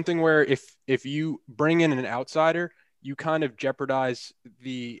 It's something where if you bring in an outsider, you kind of jeopardize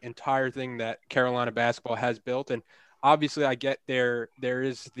the entire thing that Carolina basketball has built. And obviously I get there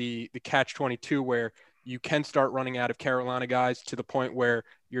is the catch-22 where you can start running out of Carolina guys to the point where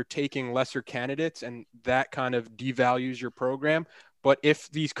you're taking lesser candidates, and that kind of devalues your program. But if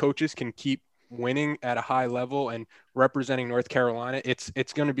these coaches can keep winning at a high level and representing North Carolina, it's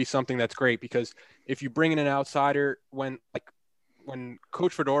going to be something that's great, because if you bring in an outsider, when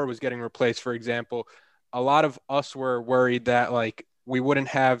Coach Fedora was getting replaced, for example, a lot of us were worried that we wouldn't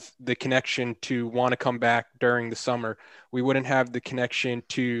have the connection to want to come back during the summer. We wouldn't have the connection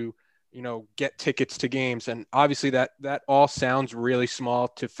to, get tickets to games. And obviously that all sounds really small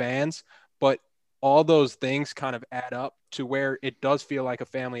to fans, but all those things kind of add up to where it does feel like a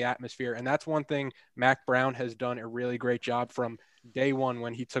family atmosphere. And that's one thing Mac Brown has done a really great job from day one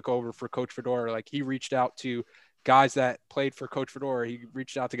when he took over for Coach Fedora. He reached out to guys that played for Coach Fedora. He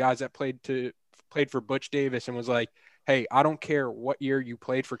reached out to guys that played for Butch Davis and was like, hey, I don't care what year you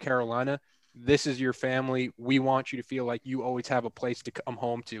played for Carolina. This is your family. We want you to feel like you always have a place to come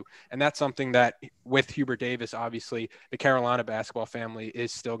home to. And that's something that with Hubert Davis, obviously the Carolina basketball family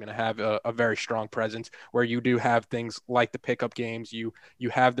is still going to have a very strong presence, where you do have things like the pickup games. You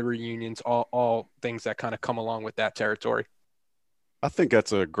have the reunions, all things that kind of come along with that territory. I think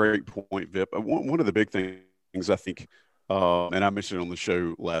that's a great point, Vip. One of the big things I think, and I mentioned it on the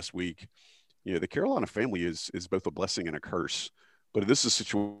show last week, the Carolina family is both a blessing and a curse. But this is a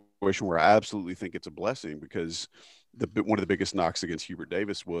situation where I absolutely think it's a blessing, because one of the biggest knocks against Hubert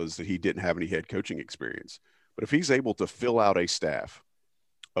Davis was that he didn't have any head coaching experience. But if he's able to fill out a staff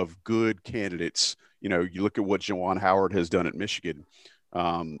of good candidates, you look at what Juwan Howard has done at Michigan,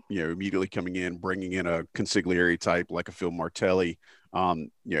 immediately coming in, bringing in a consigliere type like a Phil Martelli,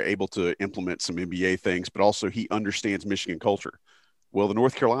 able to implement some NBA things, but also he understands Michigan culture. Well, the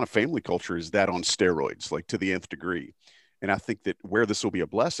North Carolina family culture is that on steroids, to the nth degree. And I think that where this will be a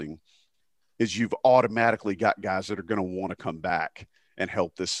blessing is you've automatically got guys that are going to want to come back and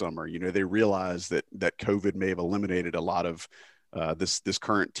help this summer. They realize that COVID may have eliminated a lot of this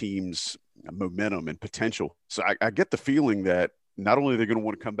current team's momentum and potential. So I get the feeling that not only are they going to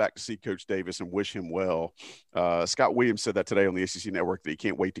want to come back to see Coach Davis and wish him well. Scott Williams said that today on the ACC Network, that he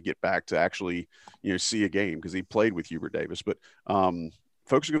can't wait to get back to actually, see a game, because he played with Hubert Davis. But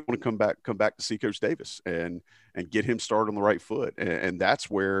folks are going to want to come back to see Coach Davis and get him started on the right foot. And that's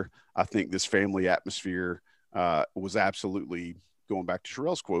where I think this family atmosphere was absolutely, going back to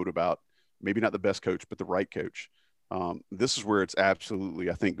Sherelle's quote about maybe not the best coach, but the right coach. This is where it's absolutely,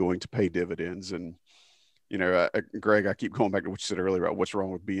 I think, going to pay dividends. And, Greg, I keep going back to what you said earlier about what's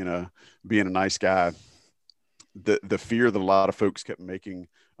wrong with being a nice guy. The fear that a lot of folks kept making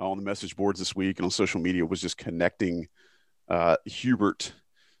on the message boards this week and on social media was just connecting Hubert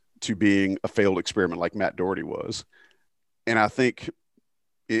to being a failed experiment like Matt Doherty was. And I think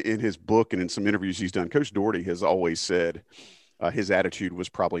in his book and in some interviews he's done, Coach Doherty has always said his attitude was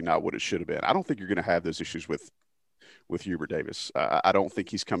probably not what it should have been. I don't think you're going to have those issues with Hubert Davis. I don't think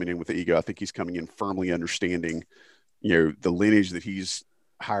he's coming in with the ego. I think he's coming in firmly understanding, the lineage that he's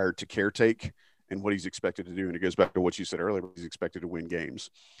hired to caretake and what he's expected to do. And it goes back to what you said earlier, he's expected to win games.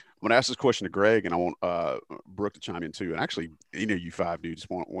 I'm going to ask this question to Greg, and I want Brooke to chime in too. And actually, you five dudes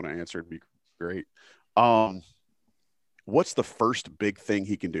want to answer. It'd be great. What's the first big thing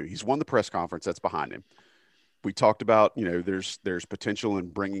he can do? He's won the press conference. That's behind him. We talked about, there's potential in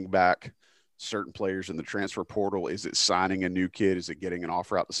bringing back certain players in the transfer portal. Is it signing a new kid? Is it getting an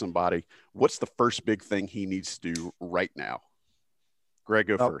offer out to somebody? What's the first big thing he needs to do right now? Greg,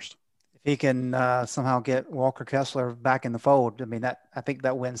 go first. If he can somehow get Walker Kessler back in the fold, I think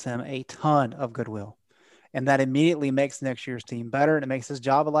that wins him a ton of goodwill, and that immediately makes next year's team better, and it makes his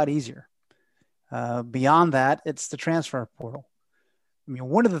job a lot easier. Beyond that, it's the transfer portal.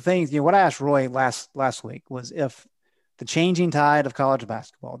 One of the things, what I asked Roy last week was if the changing tide of college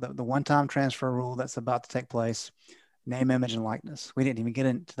basketball, the one-time transfer rule that's about to take place, name, image, and likeness. We didn't even get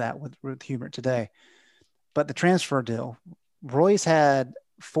into that with Hubert today. But the transfer deal, Roy's had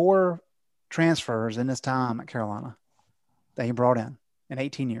 4 transfers in his time at Carolina that he brought in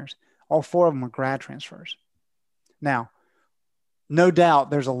 18 years. All 4 of them were grad transfers. Now, no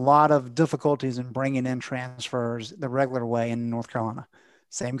doubt there's a lot of difficulties in bringing in transfers the regular way in North Carolina.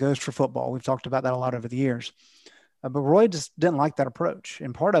 Same goes for football. We've talked about that a lot over the years. But Roy just didn't like that approach.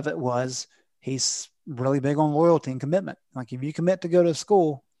 And part of it was he's really big on loyalty and commitment. Like if you commit to go to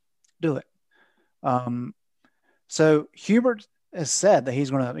school, do it. So Hubert has said that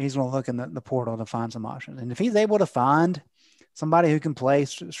he's going to look in the portal to find some options. And if he's able to find somebody who can play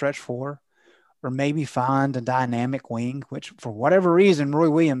stretch 4, or maybe find a dynamic wing, which for whatever reason,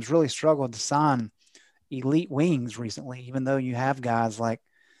 Roy Williams really struggled to sign elite wings recently, even though you have guys like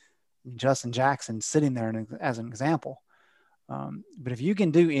Justin Jackson sitting there as an example. But if you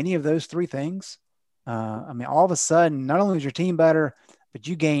can do any of those 3 things, all of a sudden, not only is your team better, but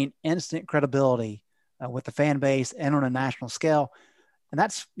you gain instant credibility with the fan base and on a national scale. And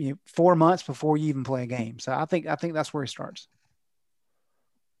that's 4 months before you even play a game. So I think that's where he starts.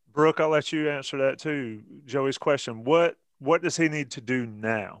 Brooke, I'll let you answer that too. Joey's question: What does he need to do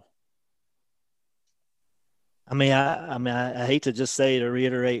now? I hate to just say to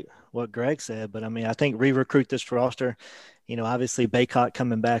reiterate what Greg said, but I think re-recruit this roster. Obviously Baycott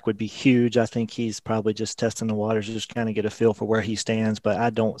coming back would be huge. I think he's probably just testing the waters, just kind of get a feel for where he stands. But I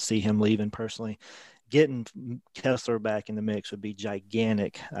don't see him leaving personally. Getting Kessler back in the mix would be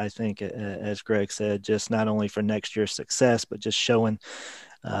gigantic, I think, as Greg said, just not only for next year's success, but just showing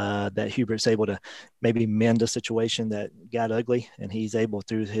that Hubert's able to maybe mend a situation that got ugly, and he's able,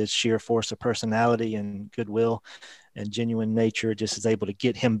 through his sheer force of personality and goodwill and genuine nature, just is able to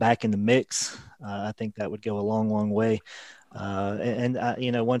get him back in the mix. I think that would go a long, long way.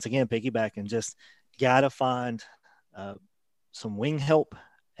 Once again, piggybacking, just got to find some wing help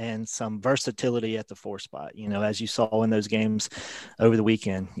and some versatility at the 4 spot, as you saw in those games over the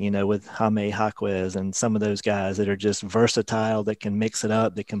weekend, with Jaime Jaquez and some of those guys that are just versatile, that can mix it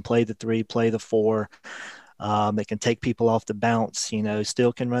up, that can play the 3, play the 4, that can take people off the bounce,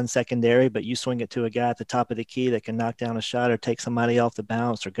 still can run secondary, but you swing it to a guy at the top of the key that can knock down a shot or take somebody off the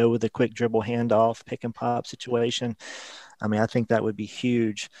bounce or go with a quick dribble handoff, pick and pop situation. I think that would be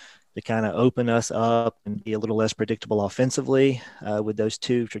huge to kind of open us up and be a little less predictable offensively with those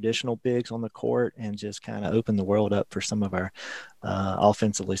 2 traditional bigs on the court, and just kind of open the world up for some of our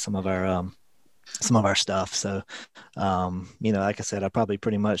offensively, some of our stuff. So, like I said, I probably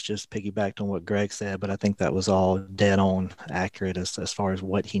pretty much just piggybacked on what Greg said, but I think that was all dead on accurate as far as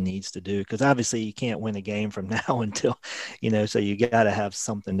what he needs to do. Because obviously you can't win a game from now until, so you got to have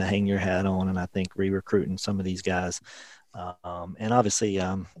something to hang your hat on. And I think re-recruiting some of these guys, and obviously,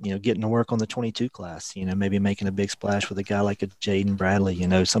 getting to work on the 22 class, maybe making a big splash with a guy like a Jaden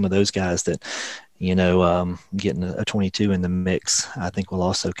Bradley, some of those guys that, getting a 22 in the mix, I think will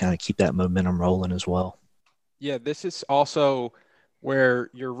also kind of keep that momentum rolling as well. Yeah, this is also where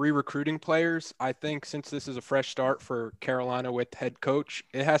you're re-recruiting players. I think since this is a fresh start for Carolina with head coach,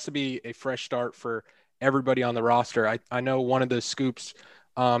 it has to be a fresh start for everybody on the roster. I know one of the scoops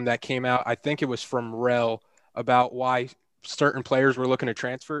that came out, I think it was from Rel, about why certain players were looking to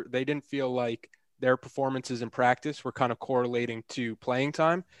transfer. They didn't feel like their performances in practice were kind of correlating to playing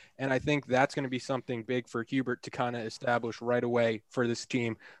time. And I think that's going to be something big for Hubert to kind of establish right away for this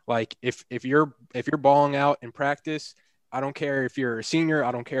team. Like if you're balling out in practice, I don't care if you're a senior,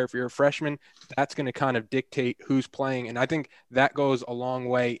 I don't care if you're a freshman, that's going to kind of dictate who's playing. And I think that goes a long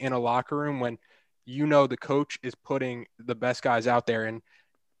way in a locker room when the coach is putting the best guys out there. And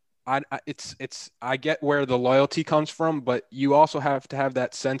I get where the loyalty comes from, but you also have to have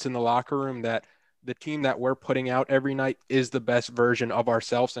that sense in the locker room that the team that we're putting out every night is the best version of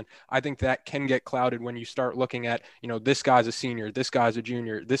ourselves. And I think that can get clouded when you start looking at, this guy's a senior, this guy's a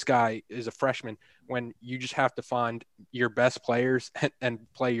junior, this guy is a freshman, when you just have to find your best players and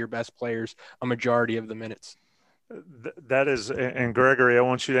play your best players a majority of the minutes. That is, and Gregory, I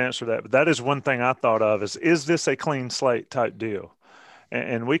want you to answer that, but that is one thing I thought of is this a clean slate type deal?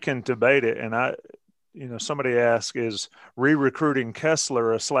 And we can debate it. And somebody asked, is re-recruiting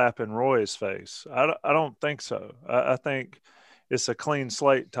Kessler a slap in Roy's face? I don't think so. I think it's a clean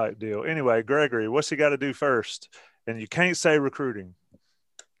slate type deal. Anyway, Gregory, what's he got to do first? And you can't say recruiting.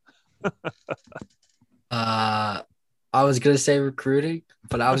 I was going to say recruiting,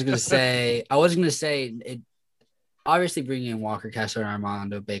 but I was going to say, it. Obviously bringing in Walker Kessler and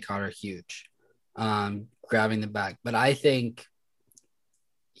Armando Baycott are huge, grabbing the back. But I think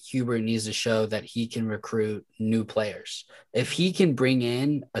Hubert needs to show that he can recruit new players. If he can bring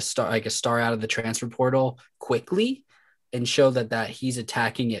in a star out of the transfer portal quickly and show that he's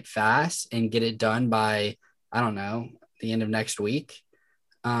attacking it fast and get it done by, I don't know, the end of next week,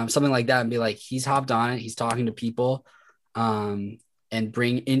 something like that, and be like, he's hopped on it. He's talking to people, and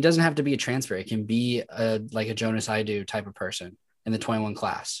it doesn't have to be a transfer. It can be like a Jonas Idu type of person in the 21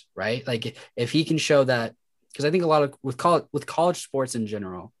 class, right? Like if he can show that, because I think a lot of with college sports in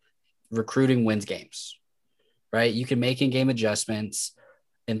general, recruiting wins games, right? You can make in-game adjustments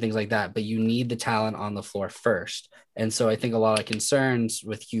and things like that, but you need the talent on the floor first. And so I think a lot of concerns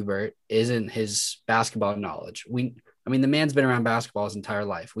with Hubert isn't his basketball knowledge. The man's been around basketball his entire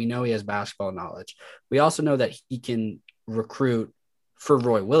life. We know he has basketball knowledge. We also know that he can recruit for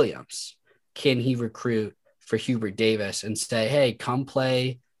Roy Williams. Can he recruit for Hubert Davis and say, hey, come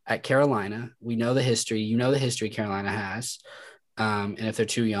play at Carolina? We know the history. You know the history Carolina has. And if they're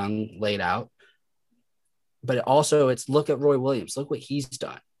too young, laid out. But also it's look at Roy Williams. Look what he's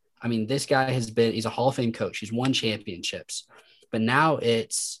done. I mean, this guy he's a Hall of Fame coach. He's won championships. But now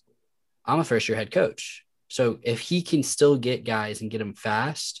I'm a first-year head coach. So if he can still get guys and get them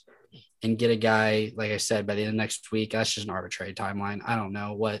fast and get a guy, like I said, by the end of next week, that's just an arbitrary timeline. I don't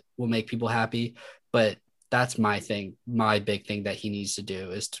know what will make people happy, but that's my thing. My big thing that he needs to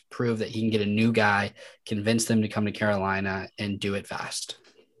do is to prove that he can get a new guy, convince them to come to Carolina, and do it fast.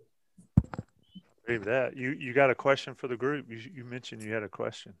 Agree with that. You got a question for the group? You mentioned you had a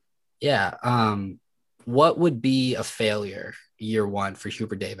question. Yeah. What would be a failure year one for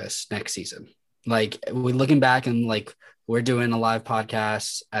Hubert Davis next season? Like we're looking back and like we're doing a live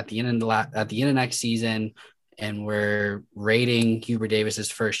podcast at the end of next season, and we're rating Hubert Davis's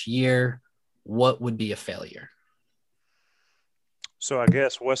first year. What would be a failure? So I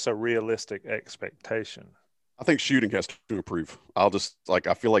guess what's a realistic expectation? I think shooting has to improve. I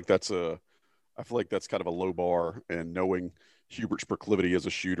feel like that's kind of a low bar, and knowing Hubert's proclivity as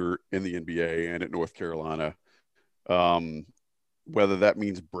a shooter in the NBA and at North Carolina, whether that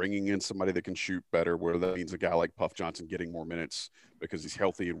means bringing in somebody that can shoot better, whether that means a guy like Puff Johnson getting more minutes because he's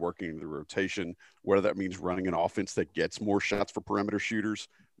healthy and working in the rotation, whether that means running an offense that gets more shots for perimeter shooters.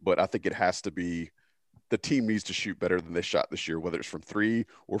 But I think it has to be the team needs to shoot better than they shot this year, whether it's from 3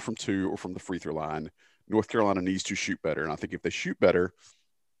 or from 2 or from the free throw line. North Carolina needs to shoot better. And I think if they shoot better,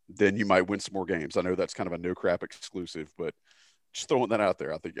 then you might win some more games. I know that's kind of a no crap exclusive, but just throwing that out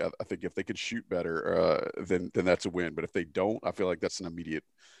there. I think if they could shoot better, then that's a win. But if they don't, I feel like that's an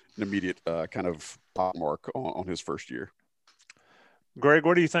immediate kind of pop mark on his first year. Greg,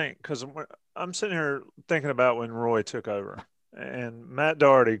 what do you think? Because I'm sitting here thinking about when Roy took over, and Matt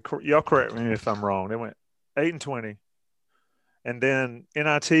Doherty. Y'all correct me if I'm wrong. They went 8-20, and then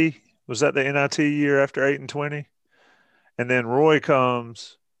NIT, was that the NIT year after 8-20, and then Roy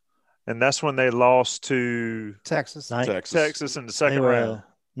comes. And that's when they lost to Texas in the second round.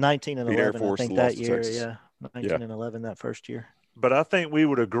 19-11, I think that year. Yeah, 19-11 that first year. But I think we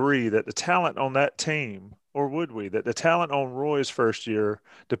would agree that the talent on that team, or would we, that the talent on Roy's first year,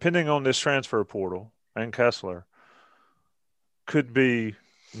 depending on this transfer portal and Kessler, could be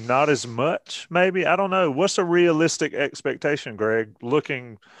not as much, maybe. I don't know. What's a realistic expectation, Greg,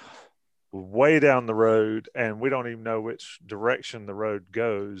 looking way down the road, and we don't even know which direction the road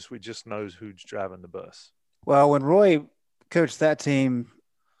goes. We just know who's driving the bus. Well, when Roy coached that team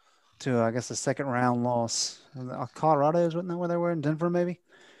to, I guess, a second round loss, Colorado, isn't that where they were, in Denver maybe?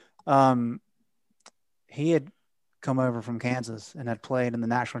 He had come over from Kansas and had played in the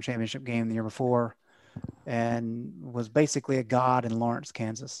national championship game the year before and was basically a god in Lawrence,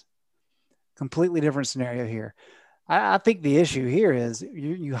 Kansas. Completely different scenario here. I think the issue here is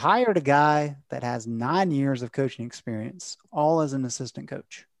you hired a guy that has 9 years of coaching experience, all as an assistant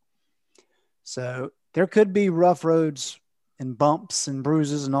coach. So there could be rough roads and bumps and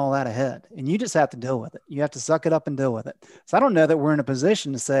bruises and all that ahead. And you just have to deal with it. You have to suck it up and deal with it. So I don't know that we're in a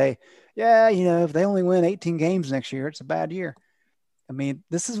position to say, yeah, if they only win 18 games next year, it's a bad year. I mean,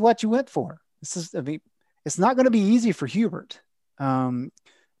 this is what you went for. It's not going to be easy for Hubert. Do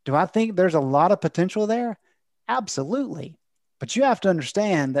I think there's a lot of potential there? Absolutely. But you have to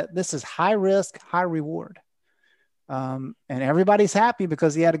understand that this is high risk, high reward. And everybody's happy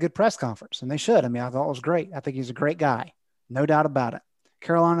because he had a good press conference, and they should. I mean, I thought it was great. I think he's a great guy. No doubt about it.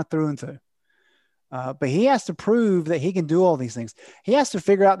 Carolina through and through. But he has to prove that he can do all these things. He has to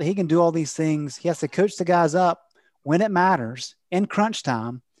figure out that he can do all these things. He has to coach the guys up when it matters in crunch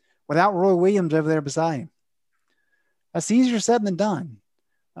time without Roy Williams over there beside him. That's easier said than done.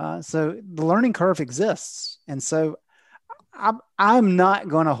 So the learning curve exists. And so I'm not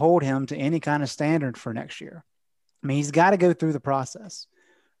going to hold him to any kind of standard for next year. I mean, he's got to go through the process.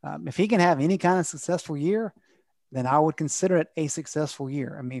 If he can have any kind of successful year, then I would consider it a successful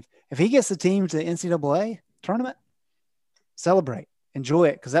year. I mean, if he gets the team to the NCAA tournament, celebrate, enjoy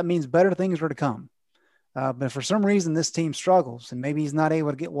it, because that means better things are to come. But for some reason, this team struggles, and maybe he's not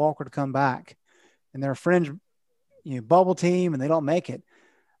able to get Walker to come back, and they're a fringe, bubble team, and they don't make it.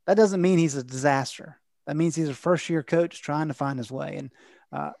 That doesn't mean he's a disaster. That means he's a first-year coach trying to find his way.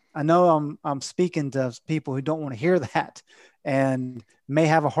 And I know I'm speaking to people who don't want to hear that and may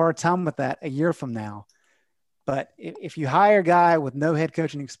have a hard time with that a year from now. But if you hire a guy with no head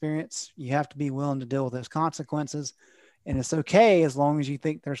coaching experience, you have to be willing to deal with those consequences. And it's okay as long as you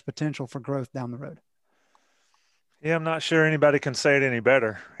think there's potential for growth down the road. Yeah, I'm not sure anybody can say it any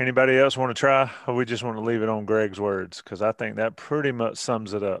better. Anybody else want to try? Or we just want to leave it on Greg's words? Because I think that pretty much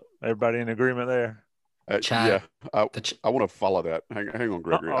sums it up. Everybody in agreement there? Yeah, I want to follow that. Hang on,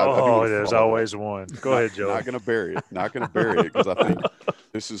 Gregory. There's always one. Go ahead, Joe. Not going to bury it because I think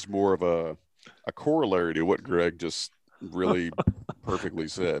this is more of a corollary to what Greg just really perfectly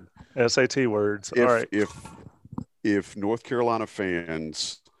said. SAT words. All right. If North Carolina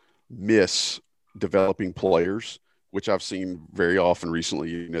fans miss developing players, which I've seen very often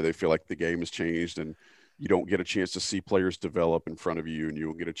recently, they feel like the game has changed and you don't get a chance to see players develop in front of you and you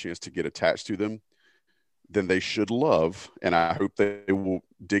don't get a chance to get attached to them, then they should love, and I hope they will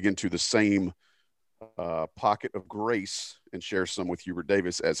dig into the same pocket of grace and share some with Hubert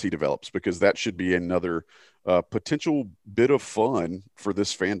Davis as he develops, because that should be another potential bit of fun for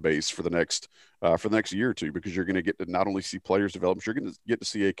this fan base for the next year or two, because you're going to get to not only see players develop, but you're going to get to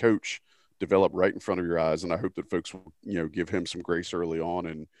see a coach develop right in front of your eyes. And I hope that folks will, give him some grace early on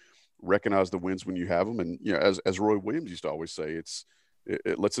and recognize the wins when you have them. And, as Roy Williams used to always say,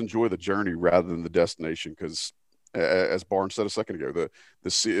 let's enjoy the journey rather than the destination, because as Barnes said a second ago,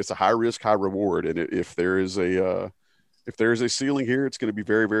 it's a high risk, high reward. And if there is a ceiling here, it's going to be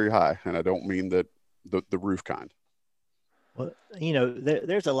very, very high. And I don't mean that the roof kind. Well,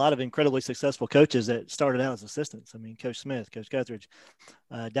 there's a lot of incredibly successful coaches that started out as assistants. I mean, Coach Smith, Coach Guthridge,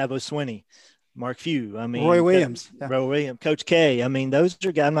 Dabo Swinney, Mark Few. I mean, Roy Williams, Roy Williams, Coach K. I mean, those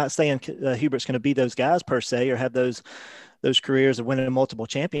are guys. I'm not saying Hubert's going to be those guys per se or have those careers of winning multiple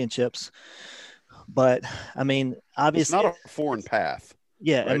championships. But I mean, obviously, it's not a foreign path.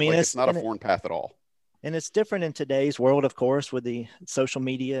 Yeah, right? I mean, it's not a foreign path at all. And it's different in today's world, of course, with the social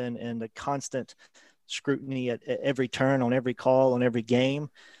media and the constant scrutiny at every turn, on every call, on every game.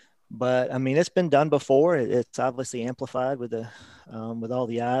 But I mean, it's been done before. It's obviously amplified with all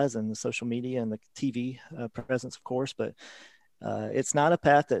the eyes and the social media and the TV presence, of course. But it's not a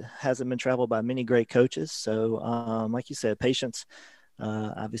path that hasn't been traveled by many great coaches. So, like you said, patience.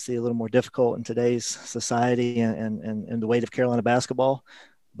 Obviously a little more difficult in today's society and the weight of Carolina basketball,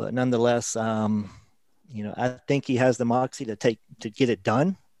 but nonetheless, I think he has the moxie to get it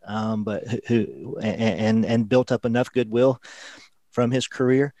done. But and built up enough goodwill from his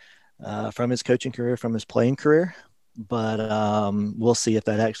career, from his coaching career, from his playing career. But we'll see if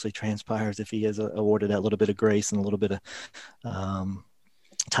that actually transpires, if he is awarded that little bit of grace and a little bit of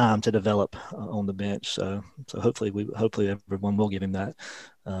time to develop on the bench. So hopefully everyone will give him that.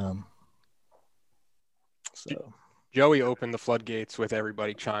 Joey opened the floodgates with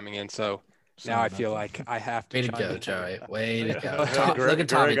everybody chiming in. So now I feel like I have to. Way to go, Joey. Way to go. Look at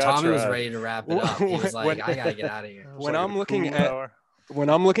Tommy. Tommy was ready to wrap it up. He was like, I gotta get out of here. When I'm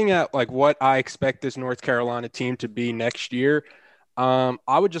looking at like what I expect this North Carolina team to be next year, I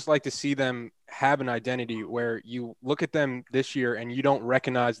would just like to see them have an identity where you look at them this year and you don't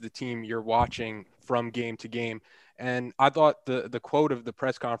recognize the team you're watching from game to game. And I thought the quote of the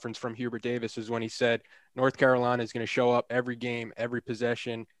press conference from Hubert Davis is when he said, North Carolina is going to show up every game, every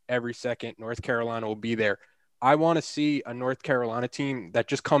possession, every second. North Carolina will be there. I want to see a North Carolina team that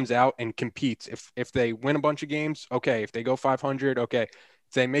just comes out and competes. If they win a bunch of games, okay. If they go 500, okay.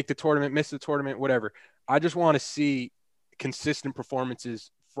 If they make the tournament, miss the tournament, whatever. I just want to see consistent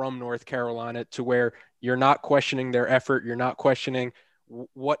performances from North Carolina to where you're not questioning their effort. You're not questioning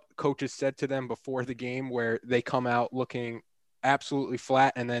what coaches said to them before the game, where they come out looking absolutely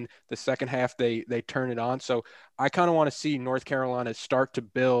flat and then the second half they turn it on. So I kind of want to see North Carolina start to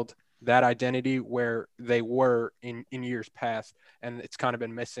build that identity where they were in years past, and it's kind of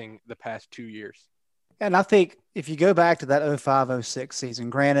been missing the past 2 years. And I think if you go back to that 05-06 season,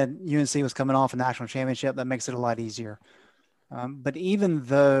 granted UNC was coming off a national championship, that makes it a lot easier. But even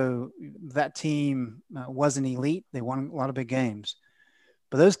though that team wasn't elite, they won a lot of big games.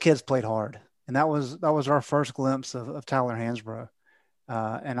 But those kids played hard, and that was our first glimpse of Tyler Hansbrough.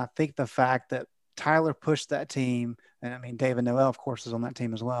 And I think the fact that Tyler pushed that team, and I mean David Noel, of course, is on that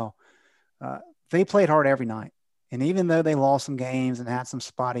team as well. They played hard every night, and even though they lost some games and had some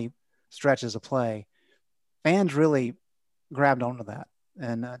spotty stretches of play, fans really grabbed onto that.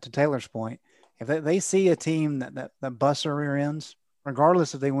 And to Taylor's point, if they see a team that busts their rear ends,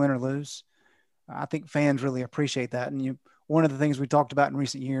 regardless if they win or lose, I think fans really appreciate that. And one of the things we talked about in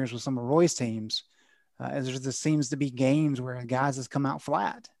recent years with some of Roy's teams is there seems to be games where guys has come out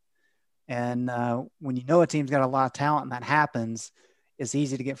flat. And when you know a team's got a lot of talent and that happens, it's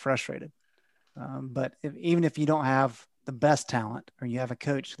easy to get frustrated. But even if you don't have the best talent or you have a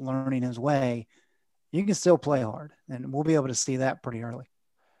coach learning his way, you can still play hard. And we'll be able to see that pretty early.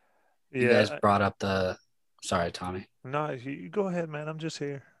 You guys brought up sorry, Tommy. No, you go ahead, man. I'm just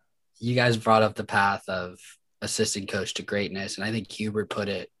here. You guys brought up the path of assistant coach to greatness. And I think Hubert put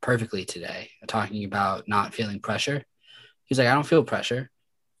it perfectly today, talking about not feeling pressure. He's like, I don't feel pressure.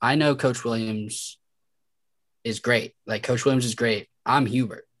 I know Coach Williams is great. Like, Coach Williams is great. I'm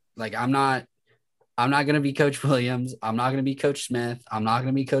Hubert. Like, I'm not going to be Coach Williams. I'm not going to be Coach Smith. I'm not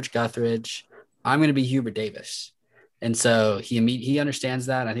going to be Coach Guthridge. I'm going to be Hubert Davis. And so he understands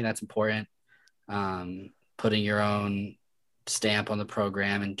that. I think that's important. Putting your own stamp on the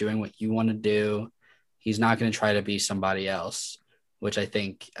program and doing what you want to do. He's not going to try to be somebody else, which I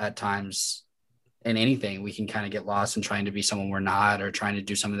think at times in anything we can kind of get lost in trying to be someone we're not, or trying to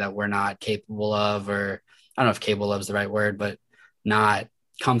do something that we're not capable of, or I don't know if capable of is the right word, but not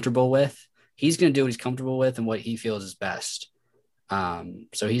comfortable with. He's going to do what he's comfortable with and what he feels is best.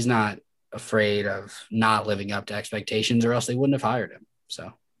 So he's not afraid of not living up to expectations, or else they wouldn't have hired him.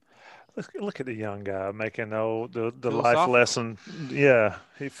 So look at the young guy making the life lesson. Yeah,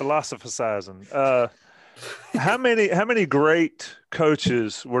 he philosophizing. How many great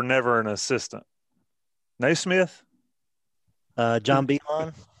coaches were never an assistant? Naismith? John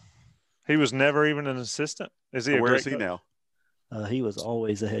Beelon. He was never even an assistant. Is he? Where is he now? He was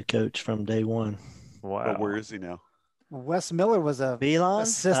always a head coach from day one. Wow. But where is he now? Wes Miller was a Beelon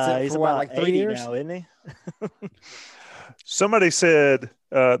assistant he's for about like 3 years now, isn't he? Somebody said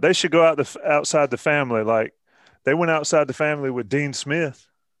they should go outside the family. Like, they went outside the family with Dean Smith,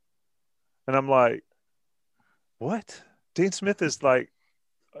 and I'm like, what? Dean Smith is like,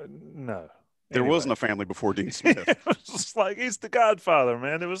 no. There wasn't a family before Dean Smith. It was just like, he's the godfather,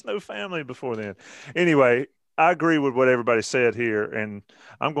 man. There was no family before then. Anyway, I agree with what everybody said here, and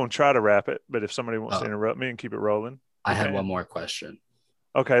I'm going to try to wrap it. But if somebody wants to interrupt me and keep it rolling. I had one more question.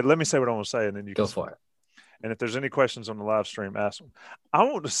 Okay, let me say what I want to say, and then you go for it. And if there's any questions on the live stream, ask them. I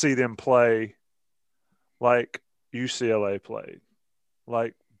want to see them play like UCLA played,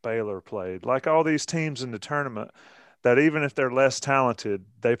 like Baylor played, like all these teams in the tournament that even if they're less talented,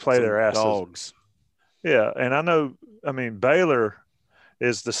 they play their asses. Dogs. Yeah, and I mean, Baylor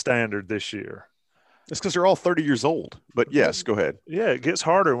is the standard this year. It's because they're all 30 years old. But yes, go ahead. Yeah, it gets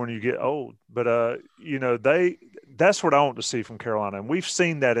harder when you get old. But, that's what I want to see from Carolina. And we've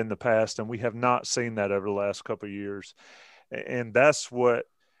seen that in the past, and we have not seen that over the last couple of years. And that's what,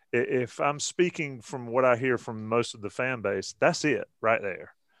 if I'm speaking from what I hear from most of the fan base, that's it right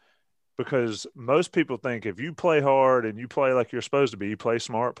there. Because most people think if you play hard and you play like you're supposed to be, you play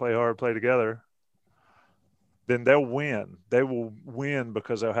smart, play hard, play together, then they'll win. They will win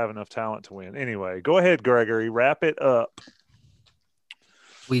because they'll have enough talent to win. Anyway, go ahead, Gregory. Wrap it up.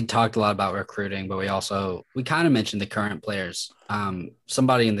 We talked a lot about recruiting, but we kind of mentioned the current players.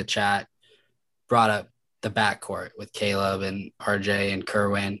 Somebody in the chat brought up the backcourt with Caleb and RJ and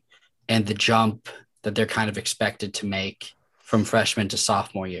Kerwin, and the jump that they're kind of expected to make from freshman to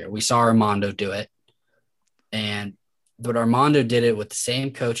sophomore year. We saw Armando do it, but Armando did it with the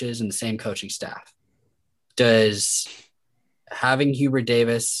same coaches and the same coaching staff. Does having Hubert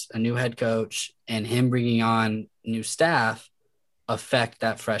Davis, a new head coach, and him bringing on new staff affect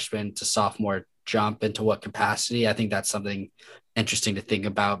that freshman to sophomore jump, into what capacity? I think that's something interesting to think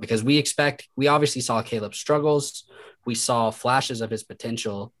about, because we obviously saw Caleb's struggles. We saw flashes of his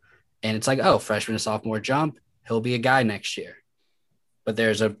potential, and it's like, oh, freshman to sophomore jump, he'll be a guy next year. But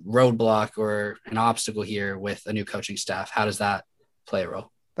there's a roadblock or an obstacle here with a new coaching staff. How does that play a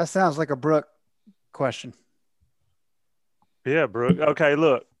role? That sounds like a Brooke question. Yeah, Brooke. Okay,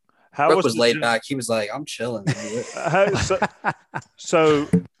 look. Brooke was laid back. He was like, I'm chilling. So,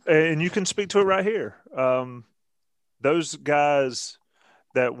 and you can speak to it right here. Those guys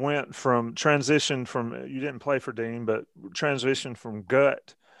that went from transition from, you didn't play for Dean, but transition from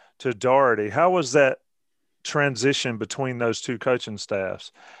Gut to Doherty. How was that transition between those two coaching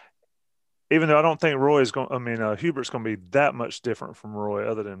staffs? Even though I don't think Hubert's going to be that much different from Roy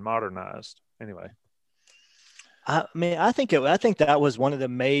other than modernized. Anyway. I mean, I think that was one of the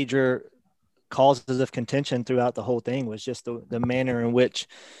major causes of contention throughout the whole thing, was just the manner in which,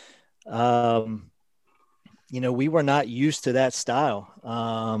 we were not used to that style.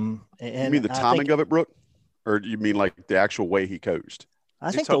 And you mean the timing of it, Brooke? Or do you mean like the actual way he coached?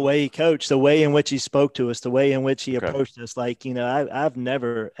 I think the way he coached, the way in which he spoke to us, the way in which he approached us, I've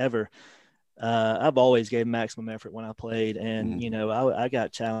never, ever I've always gave maximum effort when I played, and I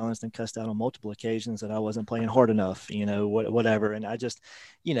got challenged and cussed out on multiple occasions that I wasn't playing hard enough, whatever. And I just,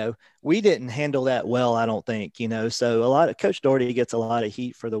 we didn't handle that well, I don't think, So a lot of Coach Doherty gets a lot of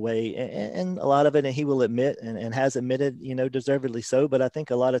heat for the way, and a lot of it, and he will admit and has admitted, deservedly so. But I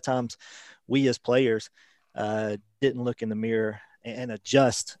think a lot of times we as players didn't look in the mirror and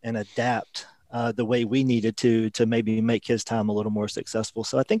adjust and adapt the way we needed to maybe make his time a little more successful.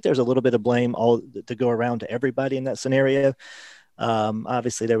 So I think there's a little bit of blame all to go around to everybody in that scenario.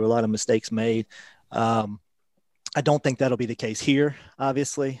 Obviously there were a lot of mistakes made. I don't think that'll be the case here,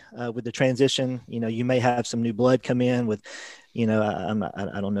 obviously, with the transition. You may have some new blood come in with, I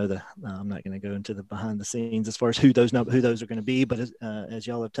don't know I'm not going to go into the behind the scenes as far as who those are going to be, but as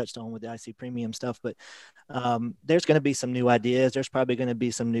y'all have touched on with the IC premium stuff, but there's going to be some new ideas. There's probably going to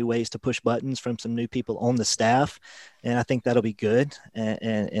be some new ways to push buttons from some new people on the staff. And I think that'll be good.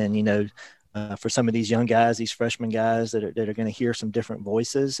 And for some of these young guys, these freshman guys that are going to hear some different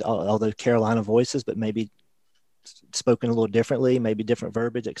voices, although Carolina voices, but maybe spoken a little differently, maybe different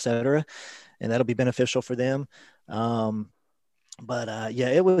verbiage, et cetera. And that'll be beneficial for them. But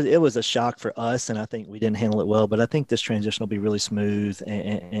it was a shock for us, and I think we didn't handle it well. But I think this transition will be really smooth,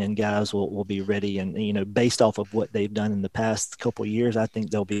 and guys will be ready. And based off of what they've done in the past couple of years, I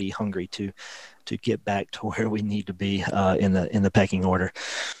think they'll be hungry to get back to where we need to be in the pecking order.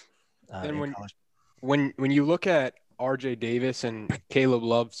 And when you look at RJ Davis and Caleb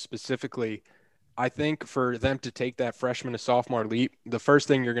Love specifically, I think for them to take that freshman to sophomore leap, the first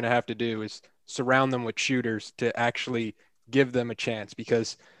thing you're going to have to do is surround them with shooters to actually give them a chance.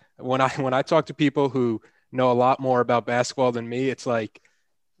 Because when I talk to people who know a lot more about basketball than me, it's like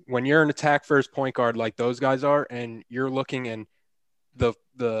when you're an attack first point guard like those guys are, and you're looking and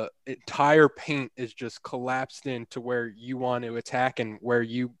the entire paint is just collapsed into where you want to attack and where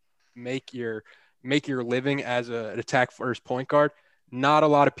you make your living as an attack first point guard. Not a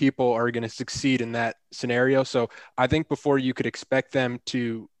lot of people are going to succeed in that scenario. So I think before you could expect them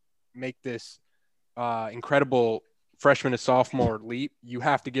to make this incredible freshman to sophomore leap, you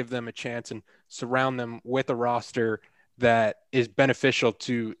have to give them a chance and surround them with a roster that is beneficial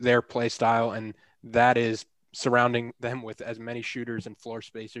to their play style. And that is surrounding them with as many shooters and floor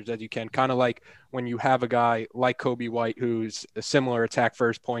spacers as you can. Kind of like when you have a guy like Kobe White, who's a similar attack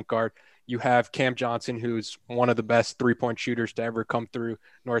first point guard. You have Cam Johnson, who's one of the best three-point shooters to ever come through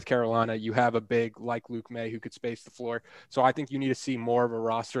North Carolina. You have a big like Luke May who could space the floor. So I think you need to see more of a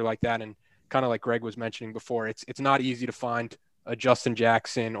roster like that. And kind of like Greg was mentioning before, it's not easy to find a Justin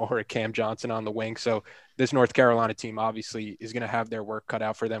Jackson or a Cam Johnson on the wing. So this North Carolina team obviously is going to have their work cut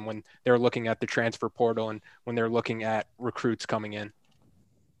out for them when they're looking at the transfer portal and when they're looking at recruits coming in.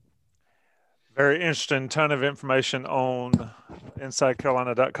 Very interesting. Ton of information on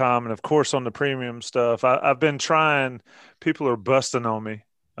InsideCarolina.com and, of course, on the premium stuff. I've been trying – people are busting on me.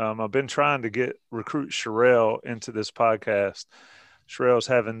 I've been trying to get Recruit Sherelle into this podcast. Sherelle's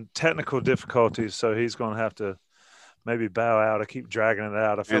having technical difficulties, so he's going to have to maybe bow out. I keep dragging it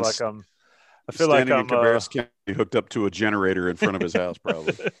out. I feel like I'm in Cabarrus County, hooked up to a generator in front of his house,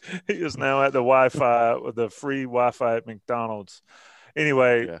 probably. He is now at the Wi-Fi with the free Wi-Fi at McDonald's.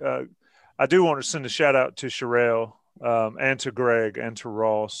 Anyway, yeah. I do want to send a shout out to Sherelle and to Greg and to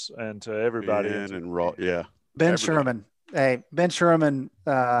Ross and to everybody. And Ross, yeah. Ben Sherman. Hey, Ben Sherman,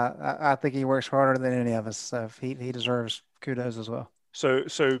 I think he works harder than any of us. So he deserves kudos as well. So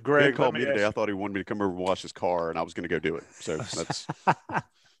Greg called me today. I thought he wanted me to come over and wash his car, and I was going to go do it. So that's.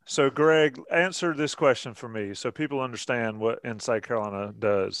 So Greg, answer this question for me, so people understand what Inside Carolina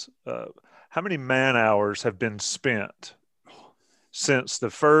does. How many man hours have been spent since the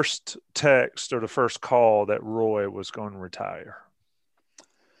first text or the first call that Roy was going to retire?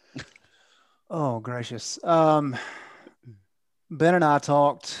 Oh, gracious. Ben and I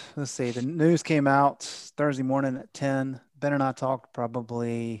talked, let's see, the news came out Thursday morning at 10. Ben and I talked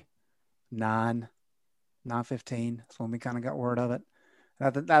probably 9:15. That's when we kind of got word of it.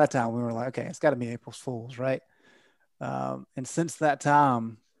 At the time, we were like, okay, it's got to be April's Fools, right? And since that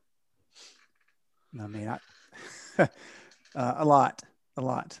time, I mean, a lot,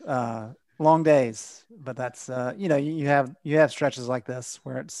 long days, but that's, you have stretches like this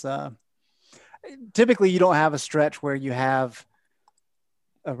where it's, typically you don't have a stretch where you have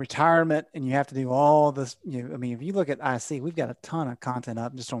a retirement and you have to do all this. I mean, if you look at IC, we've got a ton of content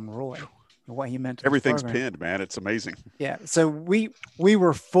up just on Roy and what he meant to everything's pinned, man. It's amazing. Yeah. So we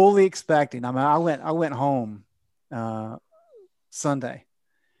were fully expecting, I mean, I went home Sunday.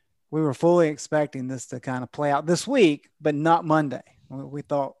 We were fully expecting this to kind of play out this week, but not Monday. We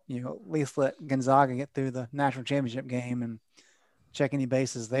thought, at least let Gonzaga get through the national championship game and check any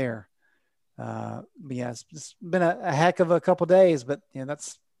bases there. But yeah, it's been a heck of a couple of days, but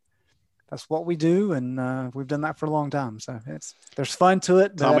that's what we do, and we've done that for a long time. So there's fun to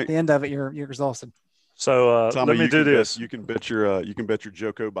it, but Tommy, at the end of it, you're exhausted. So Tommy, let me do this. You can bet your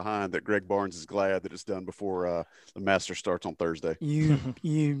Joko behind that Greg Barnes is glad that it's done before the Masters starts on Thursday.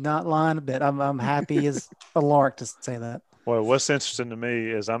 You not lying a bit. I'm happy as a lark to say that. Well, what's interesting to me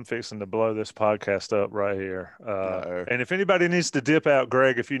is I'm fixing to blow this podcast up right here. And if anybody needs to dip out,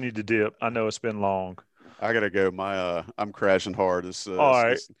 Greg, if you need to dip, I know it's been long. I gotta go. I'm crashing hard. All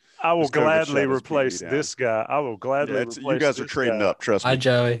right. I will gladly replace this guy. I will gladly replace you guys are trading up. Trust me. Hi,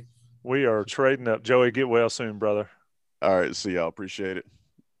 Joey. We are trading up. Joey, get well soon, brother. All right. See y'all. Appreciate it.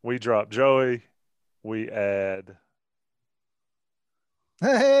 We drop Joey. We add.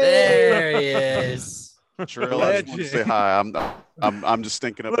 There he is. Sherelle, I just want to say hi. I'm just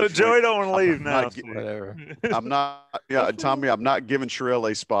thinking of. Look, Joey don't want to leave now. Whatever. I'm not. Yeah, Tommy, I'm not giving Sherelle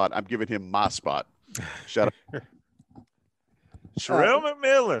a spot. I'm giving him my spot. Shut up. Sherelle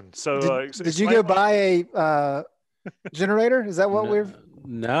McMillan. So did you go buy a generator? Is that what we've?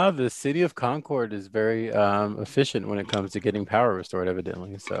 No, the city of Concord is very efficient when it comes to getting power restored,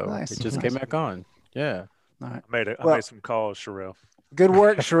 evidently. So nice, it just came back on. Yeah. All right. I made some calls, Sherelle. Good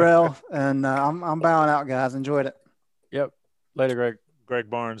work, Sherelle. And I'm bowing out, guys. Enjoyed it. Yep. Later, Greg. Greg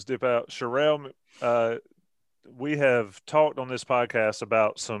Barnes, dip out. Sherelle, we have talked on this podcast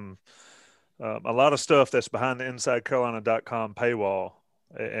about a lot of stuff that's behind the InsideCarolina.com paywall.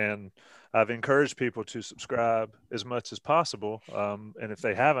 And I've encouraged people to subscribe as much as possible. And if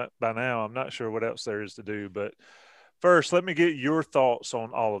they haven't by now, I'm not sure what else there is to do. But first, let me get your thoughts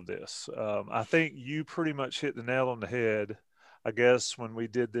on all of this. I think you pretty much hit the nail on the head. I guess when we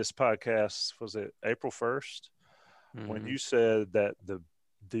did this podcast, was it April 1st? Mm-hmm. When you said that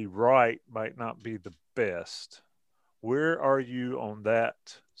the right might not be the best. Where are you on that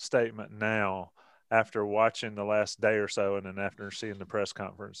statement now after watching the last day or so and then after seeing the press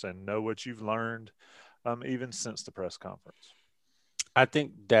conference and know what you've learned even since the press conference? I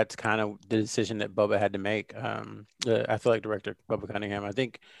think that's kind of the decision that Bubba had to make. Athletic director Bubba Cunningham. I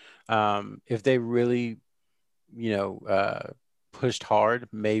think if they really, pushed hard,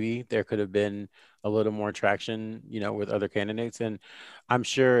 maybe there could have been a little more traction, with other candidates. And I'm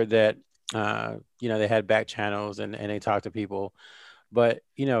sure that, they had back channels and they talked to people. But,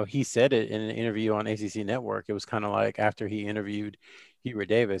 he said it in an interview on ACC Network. It was kind of like after he interviewed Hubert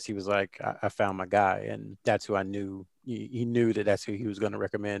Davis, he was like, I found my guy. And that's who I knew. He knew that that's who he was going to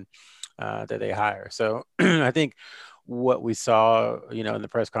recommend that they hire. So I think what we saw, in the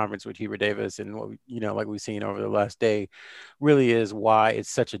press conference with Hubert Davis and what, like we've seen over the last day really is why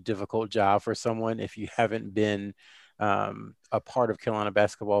it's such a difficult job for someone if you haven't been a part of Carolina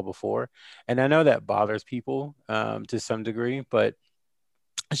basketball before. And I know that bothers people to some degree, but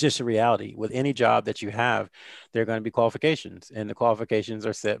it's just a reality. With any job that you have, there are going to be qualifications, and the qualifications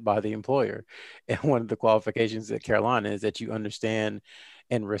are set by the employer. And one of the qualifications at Carolina is that you understand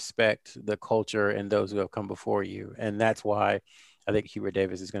and respect the culture and those who have come before you. And that's why I think Hubert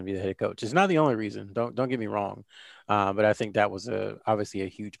Davis is going to be the head coach. It's not the only reason. Don't get me wrong, but I think that was obviously a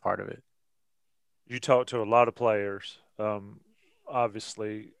huge part of it. You talked to a lot of players,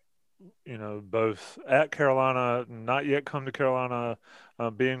 obviously, both at Carolina, not yet come to Carolina,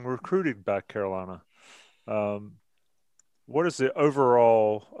 being recruited by Carolina. What is the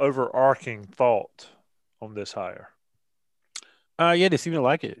overarching thought on this hire? Yeah, they seem to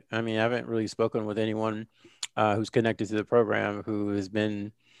like it. I mean, I haven't really spoken with anyone who's connected to the program who has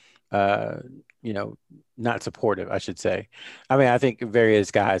been, not supportive, I should say. I mean, I think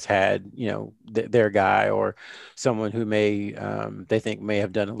various guys had, their guy or someone who they think may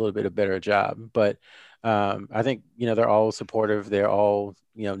have done a little bit of better job. But I think, they're all supportive. They're all,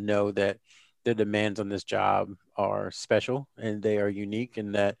 know that the demands on this job are special and they are unique,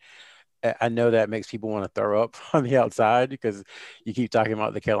 and that I know that makes people want to throw up on the outside because you keep talking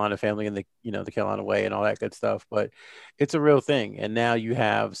about the Carolina family and the Carolina way and all that good stuff, but it's a real thing. And now you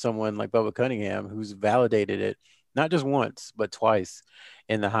have someone like Bubba Cunningham who's validated it, not just once, but twice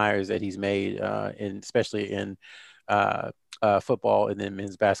in the hires that he's made, especially in football and then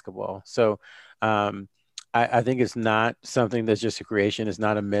men's basketball. So I think it's not something that's just a creation. It's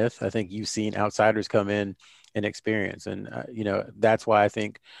not a myth. I think you've seen outsiders come in and experience. And, that's why I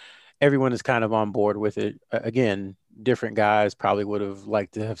think everyone is kind of on board with it. Again, different guys probably would have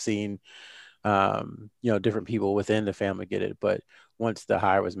liked to have seen, different people within the family get it. But once the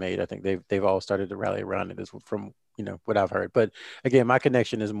hire was made, I think they've all started to rally around it from, what I've heard. But again, my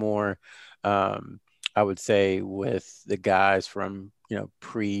connection is more, I would say, with the guys from,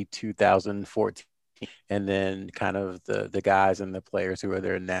 pre-2014 and then kind of the guys and the players who are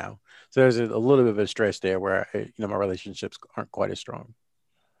there now. So there's a little bit of a stretch there where my relationships aren't quite as strong.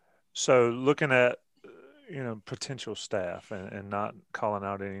 So looking at potential staff and not calling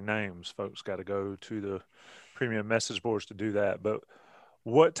out any names, folks got to go to the premium message boards to do that. But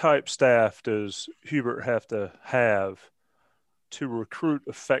what type staff does Hubert have to recruit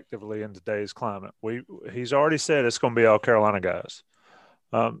effectively in today's climate? He's already said it's going to be all Carolina guys.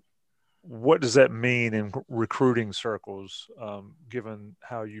 What does that mean in recruiting circles, given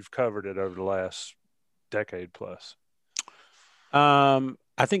how you've covered it over the last decade plus?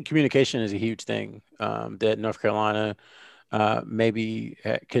 I think communication is a huge thing that North Carolina maybe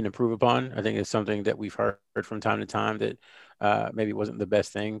can improve upon. I think it's something that we've heard from time to time that maybe wasn't the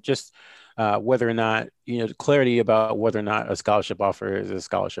best thing. Just whether or not, clarity about whether or not a scholarship offer is a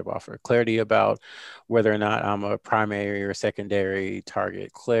scholarship offer, clarity about whether or not I'm a primary or secondary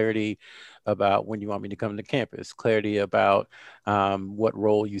target, clarity about when you want me to come to campus, clarity about what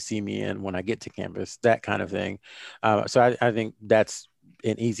role you see me in when I get to campus, that kind of thing. So I think that's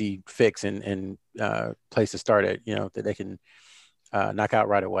an easy fix and place to start at, that they can knock out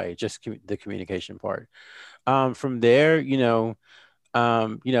right away, just the communication part. From there,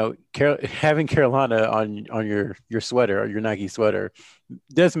 having Carolina on your sweater or your Nike sweater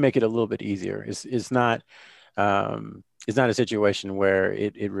does make it a little bit easier. It's not a situation where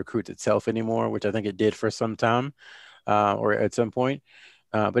it recruits itself anymore, which I think it did for some time or at some point.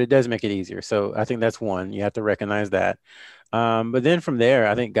 But it does make it easier. So I think that's one. You have to recognize that. But then from there,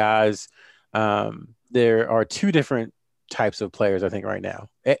 I think guys, there are two different types of players, I think, right now.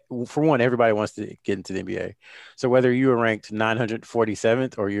 For one, everybody wants to get into the NBA. So whether you are ranked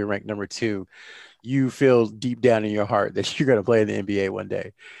 947th or you're ranked number 2, you feel deep down in your heart that you're going to play in the NBA one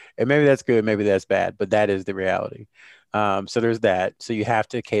day. And maybe that's good, maybe that's bad, but that is the reality. So there's that. So you have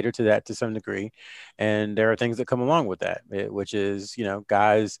to cater to that to some degree. And there are things that come along with that, which is,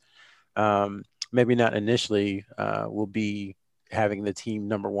 guys maybe not initially will be having the team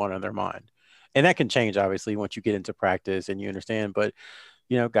number 1 on their mind. And that can change, obviously, once you get into practice and you understand. But,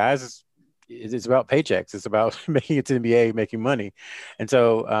 guys, it's about paychecks. It's about making it to the NBA, making money. And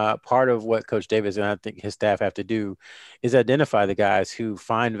so part of what Coach Davis and I think his staff have to do is identify the guys who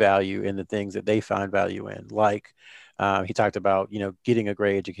find value in the things that they find value in. Like he talked about, getting a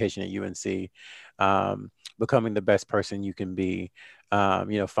great education at UNC, becoming the best person you can be,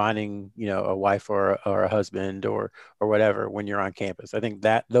 finding, a wife or a husband or whatever when you're on campus. I think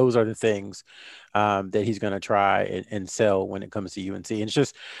that those are the things that he's going to try and sell when it comes to UNC. And it's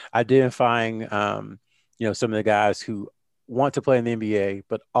just identifying, some of the guys who want to play in the NBA,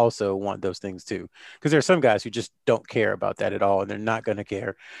 but also want those things too. Because there's some guys who just don't care about that at all. And they're not going to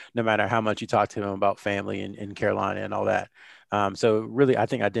care no matter how much you talk to them about family in Carolina and all that. So really, I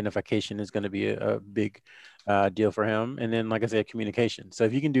think identification is going to be a big deal for him. And then, like I said, communication. So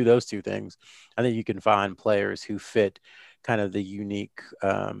if you can do those two things, I think you can find players who fit kind of the unique,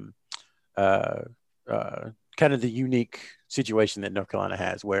 situation that North Carolina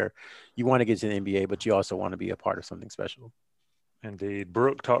has, where you want to get to the NBA, but you also want to be a part of something special. Indeed.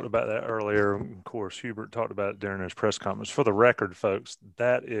 Brooke talked about that earlier. Of course, Hubert talked about it during his press conference. For the record, folks,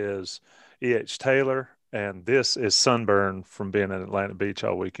 that is E.H. Taylor, and this is Sunburn from being in Atlantic Beach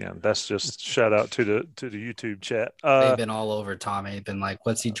all weekend. That's just shout out to the YouTube chat. They've been all over Tommy. They've been like,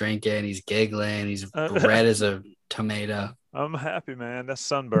 what's he drinking? He's giggling. He's red as a tomato. I'm happy, man. That's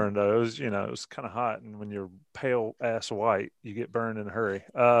sunburn, though. It was kind of hot, and when you're pale ass white, you get burned in a hurry.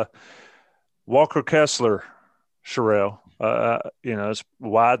 Walker Kessler, Sherelle, it's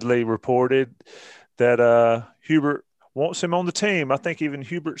widely reported that Hubert wants him on the team. I think even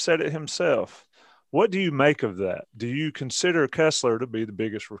Hubert said it himself. What do you make of that? Do you consider Kessler to be the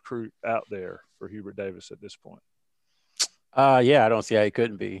biggest recruit out there for Hubert Davis at this point? Yeah, I don't see how he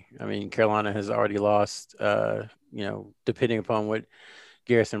couldn't be. I mean, Carolina has already lost, depending upon what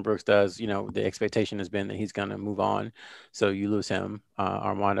Garrison Brooks does, the expectation has been that he's going to move on. So you lose him.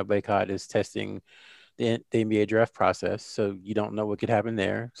 Armando Bacot is testing the NBA draft process. So you don't know what could happen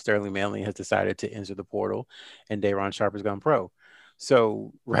there. Sterling Manley has decided to enter the portal, and Day'Ron Sharpe has gone pro.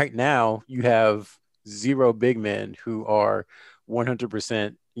 So right now you have 0 big men who are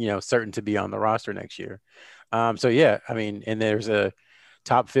 100%, certain to be on the roster next year. So yeah, I mean, and there's a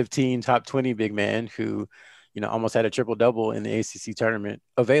top 15, top 20 big man who, almost had a triple double in the ACC tournament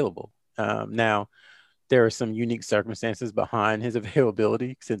available. Now there are some unique circumstances behind his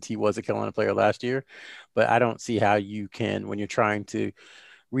availability since he was a Carolina player last year, but I don't see how you can, when you're trying to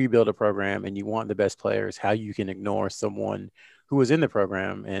rebuild a program and you want the best players, how you can ignore someone who was in the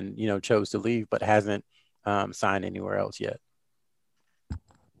program and, chose to leave, but hasn't signed anywhere else yet.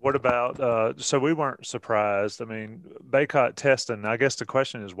 What about so we weren't surprised. I mean, Baycott testing, I guess the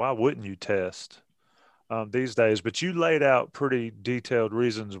question is, why wouldn't you test these days? But you laid out pretty detailed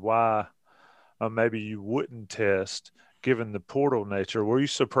reasons why maybe you wouldn't test given the portal nature. Were you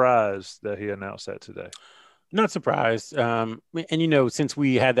surprised that he announced that today? Not surprised. And, since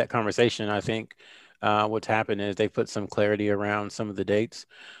we had that conversation, I think what's happened is they put some clarity around some of the dates.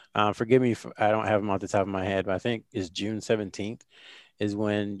 Forgive me if I don't have them off the top of my head, but I think it's June 17th is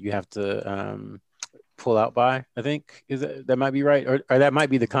when you have to pull out by. I think that might be right, or that might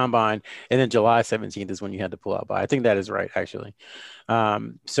be the combine, and then July 17th is when you had to pull out by. I think that is right, actually.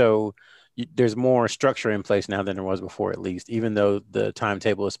 So there's more structure in place now than there was before, at least, even though the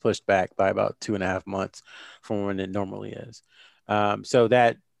timetable is pushed back by about 2.5 months from when it normally is. So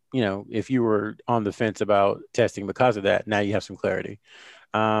that, if you were on the fence about testing because of that, now you have some clarity.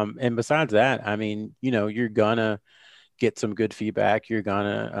 And besides that, I mean, you're gonna get some good feedback. You're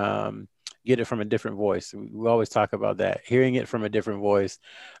gonna get it from a different voice. We always talk about that. Hearing it from a different voice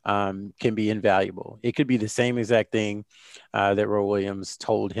can be invaluable. It could be the same exact thing that Roy Williams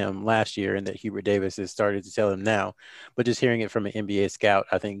told him last year and that Hubert Davis has started to tell him now, but just hearing it from an NBA scout,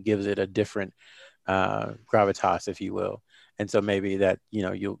 I think gives it a different gravitas, if you will. And so maybe that,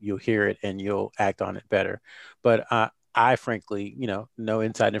 you'll hear it and you'll act on it better. But I frankly, no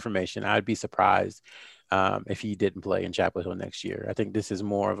inside information. I'd be surprised if he didn't play in Chapel Hill next year. I think this is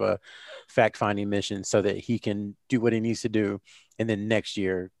more of a fact-finding mission so that he can do what he needs to do, and then next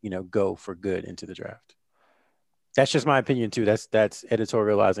year, go for good into the draft. That's just my opinion too. That's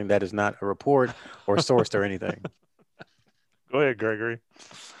editorializing. That is not a report or sourced or anything. Go ahead, Gregory.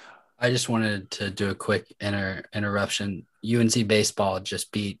 I just wanted to do a quick interruption. UNC baseball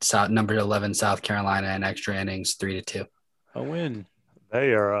just beat number 11 South Carolina in extra innings 3-2. A win.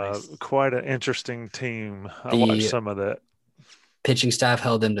 They are quite an interesting team. I watched some of that. Pitching staff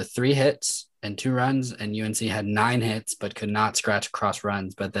held them to 3 hits and 2 runs, and UNC had 9 hits but could not scratch across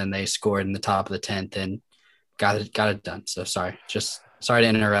runs. But then they scored in the top of the 10th and got it done. So sorry to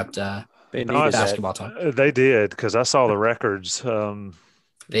interrupt. Basketball talk. They did, because I saw the records.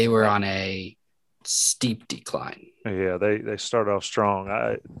 They were on a steep decline. Yeah, they started off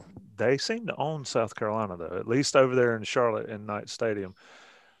strong. They seem to own South Carolina, though, at least over there in Charlotte in Knight Stadium.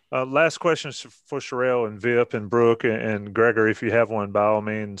 Last question for Sherelle and Vip and Brooke and Gregory. If you have one, by all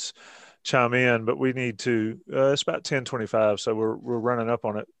means, chime in. But we need to it's about 10:25, so we're running up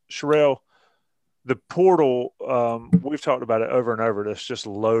on it. Sherelle, the portal, we've talked about it over and over. That's just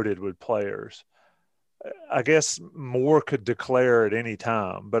loaded with players. I guess more could declare at any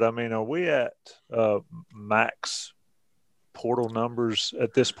time. But, I mean, are we at max portal numbers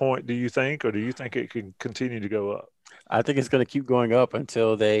at this point, do you think, or do you think it can continue to go up? I think it's going to keep going up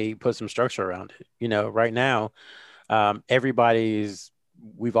until they put some structure around it. Right now,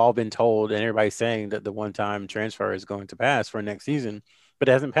 we've all been told and everybody's saying that the one-time transfer is going to pass for next season, but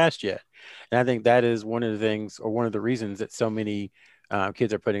it hasn't passed yet. And I think that is one of the things, or one of the reasons that so many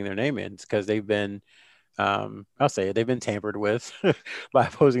kids are putting their name in, because they've been I'll say it, they've been tampered with by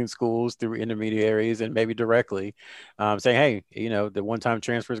opposing schools through intermediaries and maybe directly saying, hey, the one-time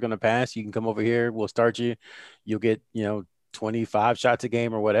transfer is going to pass. You can come over here. We'll start you. You'll get, 25 shots a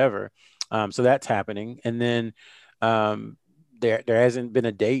game or whatever. So that's happening. And then there hasn't been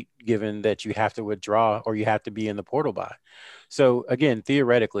a date given that you have to withdraw or you have to be in the portal by. So again,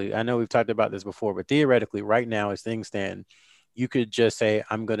 theoretically, I know we've talked about this before, but theoretically right now as things stand, you could just say,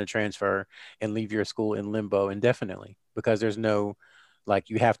 I'm going to transfer and leave your school in limbo indefinitely, because there's no,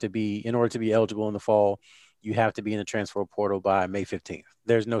 you have to be, in order to be eligible in the fall, you have to be in the transfer portal by May 15th.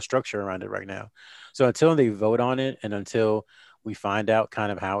 There's no structure around it right now. So until they vote on it and until we find out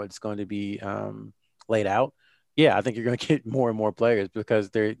kind of how it's going to be laid out, yeah, I think you're going to get more and more players because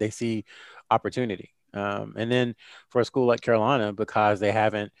they see opportunity. And then for a school like Carolina, because they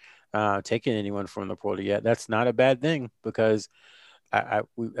haven't taken anyone from the portal yet, that's not a bad thing, because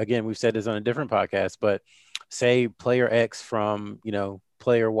we've said this on a different podcast, but say player X from,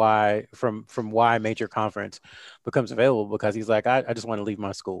 player Y from Y major conference becomes available because he's like, I just want to leave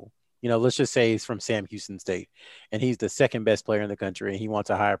my school. Let's just say he's from Sam Houston State and he's the second best player in the country and he wants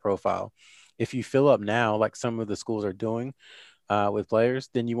a higher profile. If you fill up now, like some of the schools are doing with players,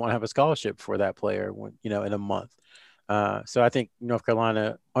 then you won't have a scholarship for that player in a month. So I think North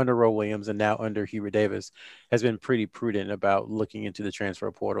Carolina under Roy Williams and now under Hubert Davis has been pretty prudent about looking into the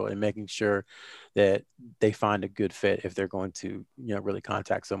transfer portal and making sure that they find a good fit if they're going to, really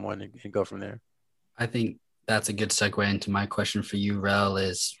contact someone and go from there. I think that's a good segue into my question for you, Rel,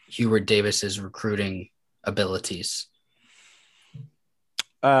 is Hubert Davis's recruiting abilities.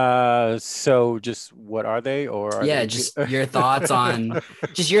 So just what are they, or are Yeah, they just your thoughts on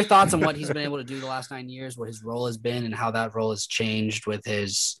what he's been able to do the last 9 years, what his role has been, and how that role has changed with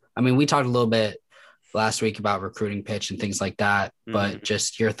his. I mean, we talked a little bit last week about recruiting pitch and things like that, but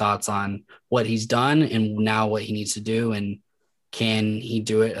just your thoughts on what he's done and now what he needs to do, and can he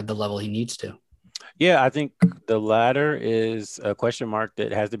do it at the level he needs to? Yeah, I think the latter is a question mark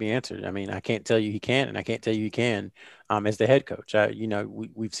that has to be answered. I mean, I can't tell you he can't, and I can't tell you he can as the head coach.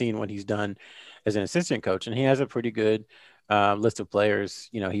 We've seen what he's done as an assistant coach, and he has a pretty good list of players.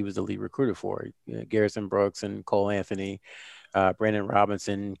 He was the lead recruiter for Garrison Brooks and Cole Anthony, Brandon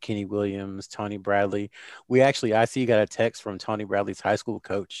Robinson, Kenny Williams, Tony Bradley. I see got a text from Tony Bradley's high school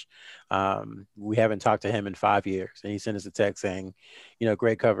coach. We haven't talked to him in 5 years, and he sent us a text saying,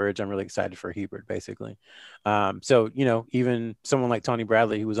 great coverage. I'm really excited for Hebert, basically. So, even someone like Tony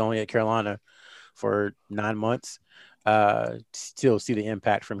Bradley, who was only at Carolina for 9 months, still see the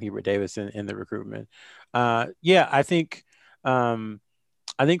impact from Hebert Davis in the recruitment. I think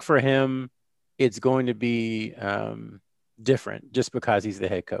for him, it's going to be different just because he's the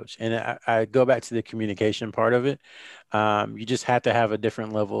head coach. And I go back to the communication part of it. You just have to have a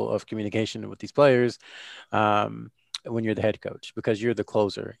different level of communication with these players when you're the head coach, because you're the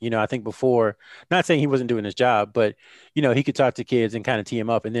closer. I think before, not saying he wasn't doing his job, but, he could talk to kids and kind of tee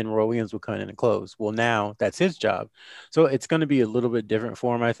him up, and then Roy Williams would come in and close. Well, now that's his job. So it's going to be a little bit different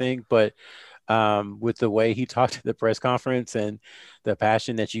for him, I think. But with the way he talked at the press conference and the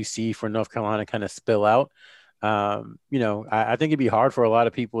passion that you see for North Carolina kind of spill out, I think it'd be hard for a lot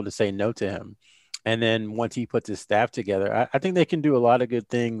of people to say no to him. And then once he puts his staff together, I think they can do a lot of good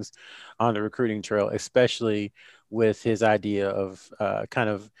things on the recruiting trail, especially with his idea of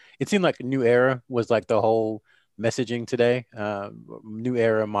it seemed like a new era was like the whole messaging today, new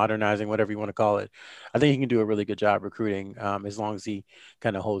era, modernizing, whatever you want to call it. I think he can do a really good job recruiting as long as he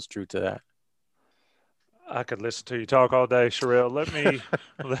kind of holds true to that. I could listen to you talk all day, Sherelle.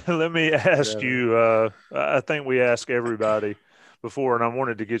 Let me ask you. I think we ask everybody before, and I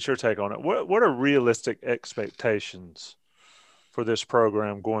wanted to get your take on it. What are realistic expectations for this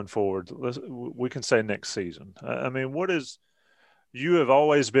program going forward? We can say next season. I mean, you have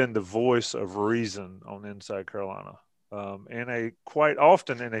always been the voice of reason on Inside Carolina, quite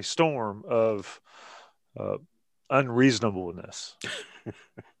often in a storm of unreasonableness.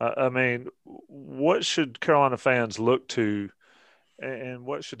 I mean, what should Carolina fans look to, and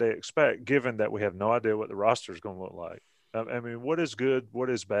what should they expect, given that we have no idea what the roster is going to look like? I mean, what is good, what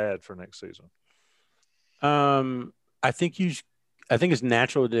is bad for next season? I think it's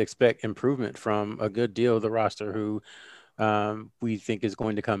natural to expect improvement from a good deal of the roster who we think is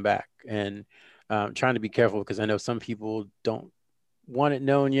going to come back, and trying to be careful because I know some people don't want it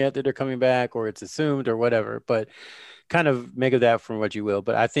known yet that they're coming back, or it's assumed or whatever, but kind of make of that from what you will.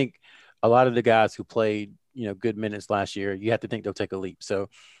 But I think a lot of the guys who played, good minutes last year, you have to think they'll take a leap. So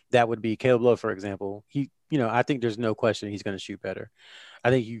that would be Caleb Love, for example. I think there's no question he's going to shoot better. I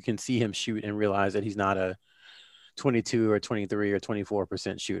think you can see him shoot and realize that he's not a 22 or 23 or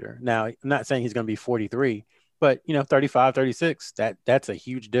 24% shooter. Now, I'm not saying he's going to be 43, but 35, 36, that's a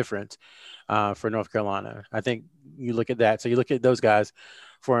huge difference for North Carolina. I think you look at that. So you look at those guys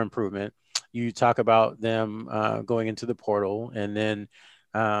for improvement. You talk about them going into the portal, and then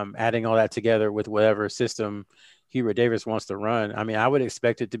adding all that together with whatever system Hebert Davis wants to run. I mean, I would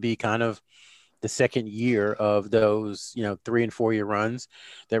expect it to be kind of the second year of those, 3 and 4 year runs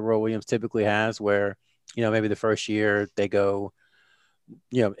that Roy Williams typically has, where, maybe the first year they go,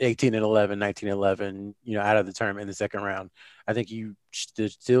 18 and 11, 19 and 11, out of the tournament in the second round. I think you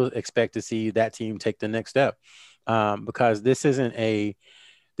still expect to see that team take the next step because this isn't a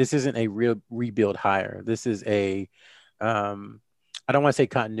real rebuild hire. This is I don't want to say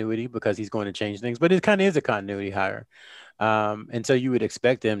continuity because he's going to change things, but it kind of is a continuity hire. And so you would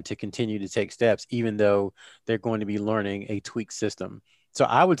expect them to continue to take steps, even though they're going to be learning a tweaked system. So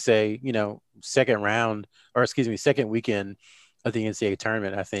I would say, second weekend of the NCAA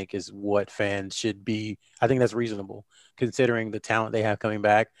tournament, I think is what fans should be. I think that's reasonable considering the talent they have coming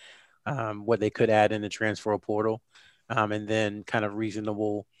back, what they could add in the transfer portal, and then kind of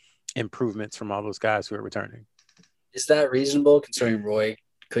reasonable improvements from all those guys who are returning. Is that reasonable considering Roy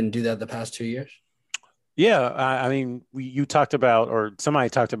couldn't do that the past 2 years? Yeah. I mean, you talked about, or somebody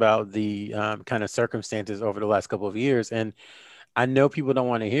talked about the kind of circumstances over the last couple of years. And I know people don't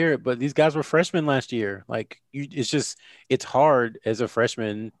want to hear it, but these guys were freshmen last year. Like it's hard as a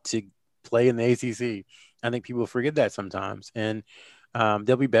freshman to play in the ACC. I think people forget that sometimes, and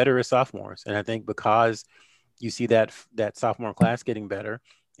they'll be better as sophomores. And I think because you see that sophomore class getting better,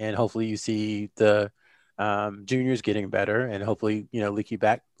 and hopefully you see the Junior's getting better, and hopefully, Leaky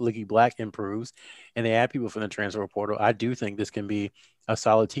Black improves, and they add people from the transfer portal. I do think this can be a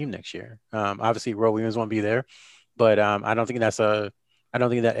solid team next year. Obviously, Roy Williams won't be there, but I don't think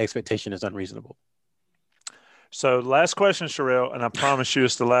that expectation is unreasonable. So last question, Sherelle, and I promise you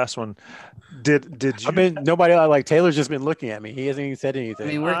it's the last one. Did you? I mean, nobody like Taylor's just been looking at me. He hasn't even said anything.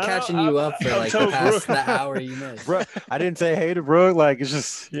 I mean, we're catching you up for like the past the hour you missed. Brooke, I didn't say hey to Brooke. Like, it's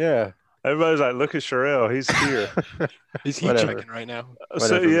just, yeah. Everybody's like, look at Sherelle. He's here. He's heat checking right now.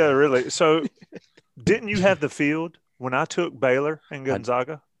 So, yeah, really. So didn't you have the field when I took Baylor and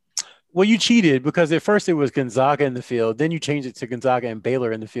Gonzaga? Well, you cheated because at first it was Gonzaga in the field. Then you changed it to Gonzaga and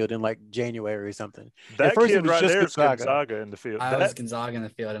Baylor in the field in like January or something. That at first kid it was right just there is Gonzaga in the field. I was Gonzaga in the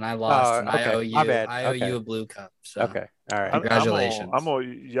field, and I lost, and okay. I owe you. My bad. I owe Okay. you a blue cup. So. Okay, all right. Congratulations.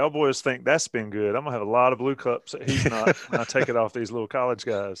 Y'all boys think that's been good. I'm gonna have a lot of blue cups that he's not when I take it off these little college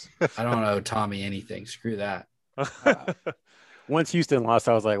guys. I don't owe Tommy anything. Screw that. Once Houston lost,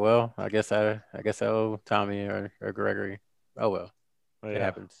 I was like, well, I guess I owe Tommy or Gregory. Oh well, it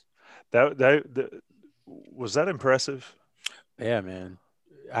happens. That was that impressive? Yeah, man.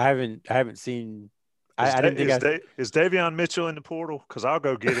 I haven't seen. Is Davion Mitchell in the portal? Because I'll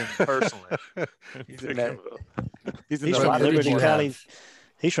go get him personally. He's from Liberty County.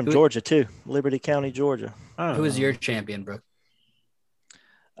 He's from Georgia too. Liberty County, Georgia. Who was your champion, Brooke?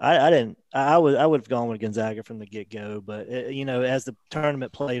 I didn't. I would have gone with Gonzaga from the get go, but as the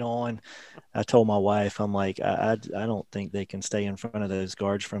tournament played on, I told my wife, I'm like, I don't think they can stay in front of those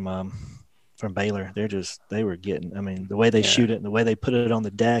guards from Baylor. They were getting. I mean, the way they shoot it and the way they put it on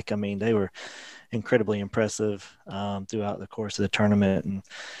the deck. I mean, they were incredibly impressive throughout the course of the tournament, and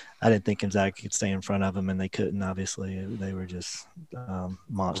I didn't think Gonzaga could stay in front of them, and they couldn't. Obviously, they were just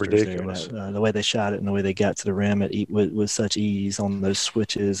monsters. Ridiculous. There. The way they shot it and the way they got to the rim with such ease on those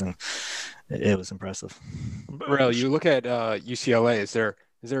switches, and it was impressive. Real, you look at UCLA. Is there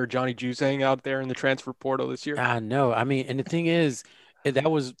a Johnny Juzang out there in the transfer portal this year? I know. I mean, and the thing is, that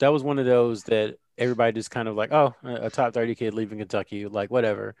was one of those that everybody just kind of like, oh, a top 30 kid leaving Kentucky, like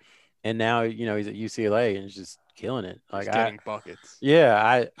whatever. And now, he's at UCLA and he's just killing it. Like he's getting buckets.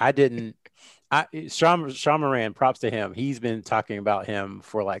 Yeah, Sean Moran, props to him. He's been talking about him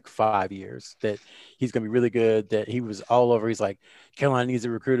for like 5 years, that he's going to be really good, that he was all over. He's like, Carolina needs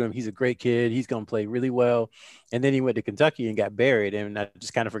to recruit him. He's a great kid. He's going to play really well. And then he went to Kentucky and got buried. And I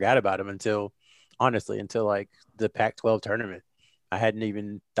just kind of forgot about him until like the Pac-12 tournament. I hadn't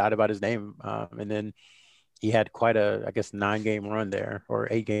even thought about his name. And then he had quite a, I guess, 9-game run there or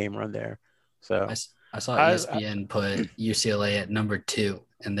 8-game run there. So I saw ESPN put UCLA at number 2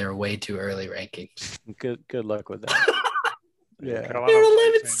 in their way too early rankings. Good luck with that. Yeah.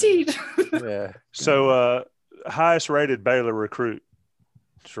 They're 11th seed. Yeah. So highest rated Baylor recruit,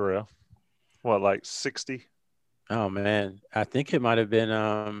 Sherelle. What, like 60? Oh man. I think it might have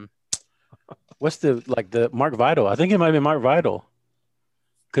been what's the Mark Vidal. I think it might have been Mark Vidal.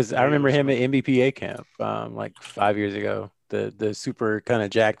 Because I remember him at MBPA camp like 5 years ago. The super kind of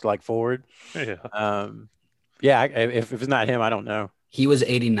jacked like forward. Yeah. If it's not him, I don't know. He was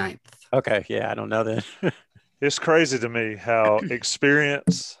 89th. Okay. Yeah, I don't know then. It's crazy to me how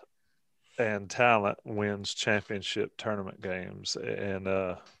experience and talent wins championship tournament games, and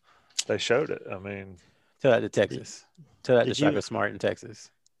they showed it. I mean, tell that to Texas. Tell that to Shaka Smart in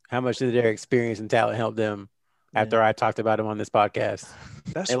Texas. How much did their experience and talent help them? After I talked about him on this podcast,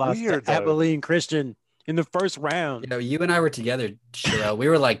 that's weird. Abilene Christian in the first round. You and I were together, Sherelle. We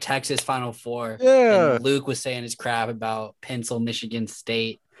were like Texas Final Four. Yeah. And Luke was saying his crap about Pencil, Michigan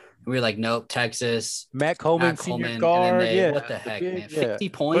State. We were like, nope, Texas. Matt Coleman, senior guard. What the heck, man? 50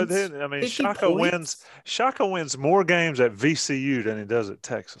 points. But then, I mean, Shaka wins more games at VCU than he does at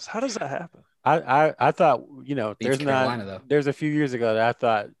Texas. How does that happen? I thought, there's a few years ago that I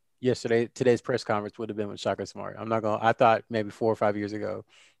thought today's press conference would have been with Shaka Smart. I thought maybe 4 or 5 years ago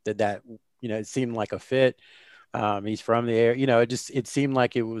that it seemed like a fit. He's from the area, it seemed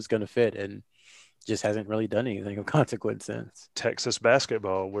like it was going to fit, and just hasn't really done anything of consequence since. Texas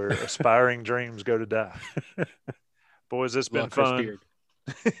basketball, where aspiring dreams go to die. Boys, it's been fun.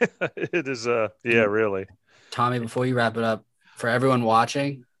 It is, really. Tommy, before you wrap it up, for everyone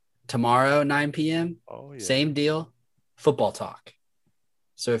watching, tomorrow, 9 p.m., same deal, football talk.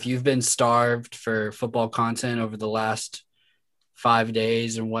 So if you've been starved for football content over the last 5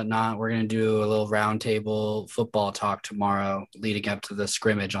 days and whatnot, we're going to do a little roundtable football talk tomorrow leading up to the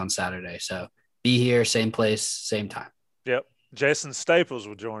scrimmage on Saturday. So be here, same place, same time. Yep. Jason Staples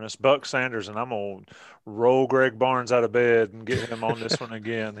will join us, Buck Sanders, and I'm going to roll Greg Barnes out of bed and get him on this one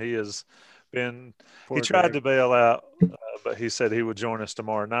again. He has been – he tried to bail out but he said he would join us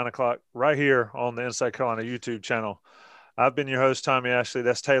tomorrow, 9 o'clock, right here on the Inside Carolina YouTube channel. I've been your host, Tommy Ashley.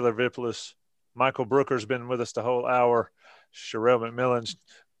 That's Taylor Vippolis. Michael Brooker's been with us the whole hour. Sherelle McMillan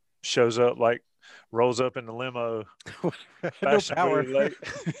shows up, like rolls up in the limo. No power. Late.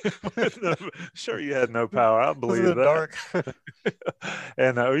 Sure, you had no power. I believe that. Dark.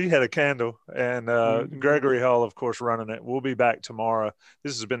 And you had a candle. And Gregory Hall, of course, running it. We'll be back tomorrow.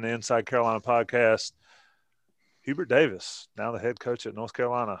 This has been the Inside Carolina podcast. Hubert Davis, now the head coach at North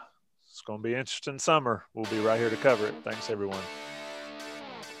Carolina. It's going to be an interesting summer. We'll be right here to cover it. Thanks, everyone.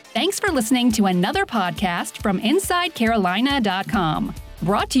 Thanks for listening to another podcast from InsideCarolina.com.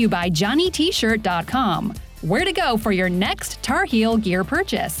 Brought to you by JohnnyT-Shirt.com. Where to go for your next Tar Heel gear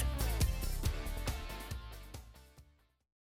purchase.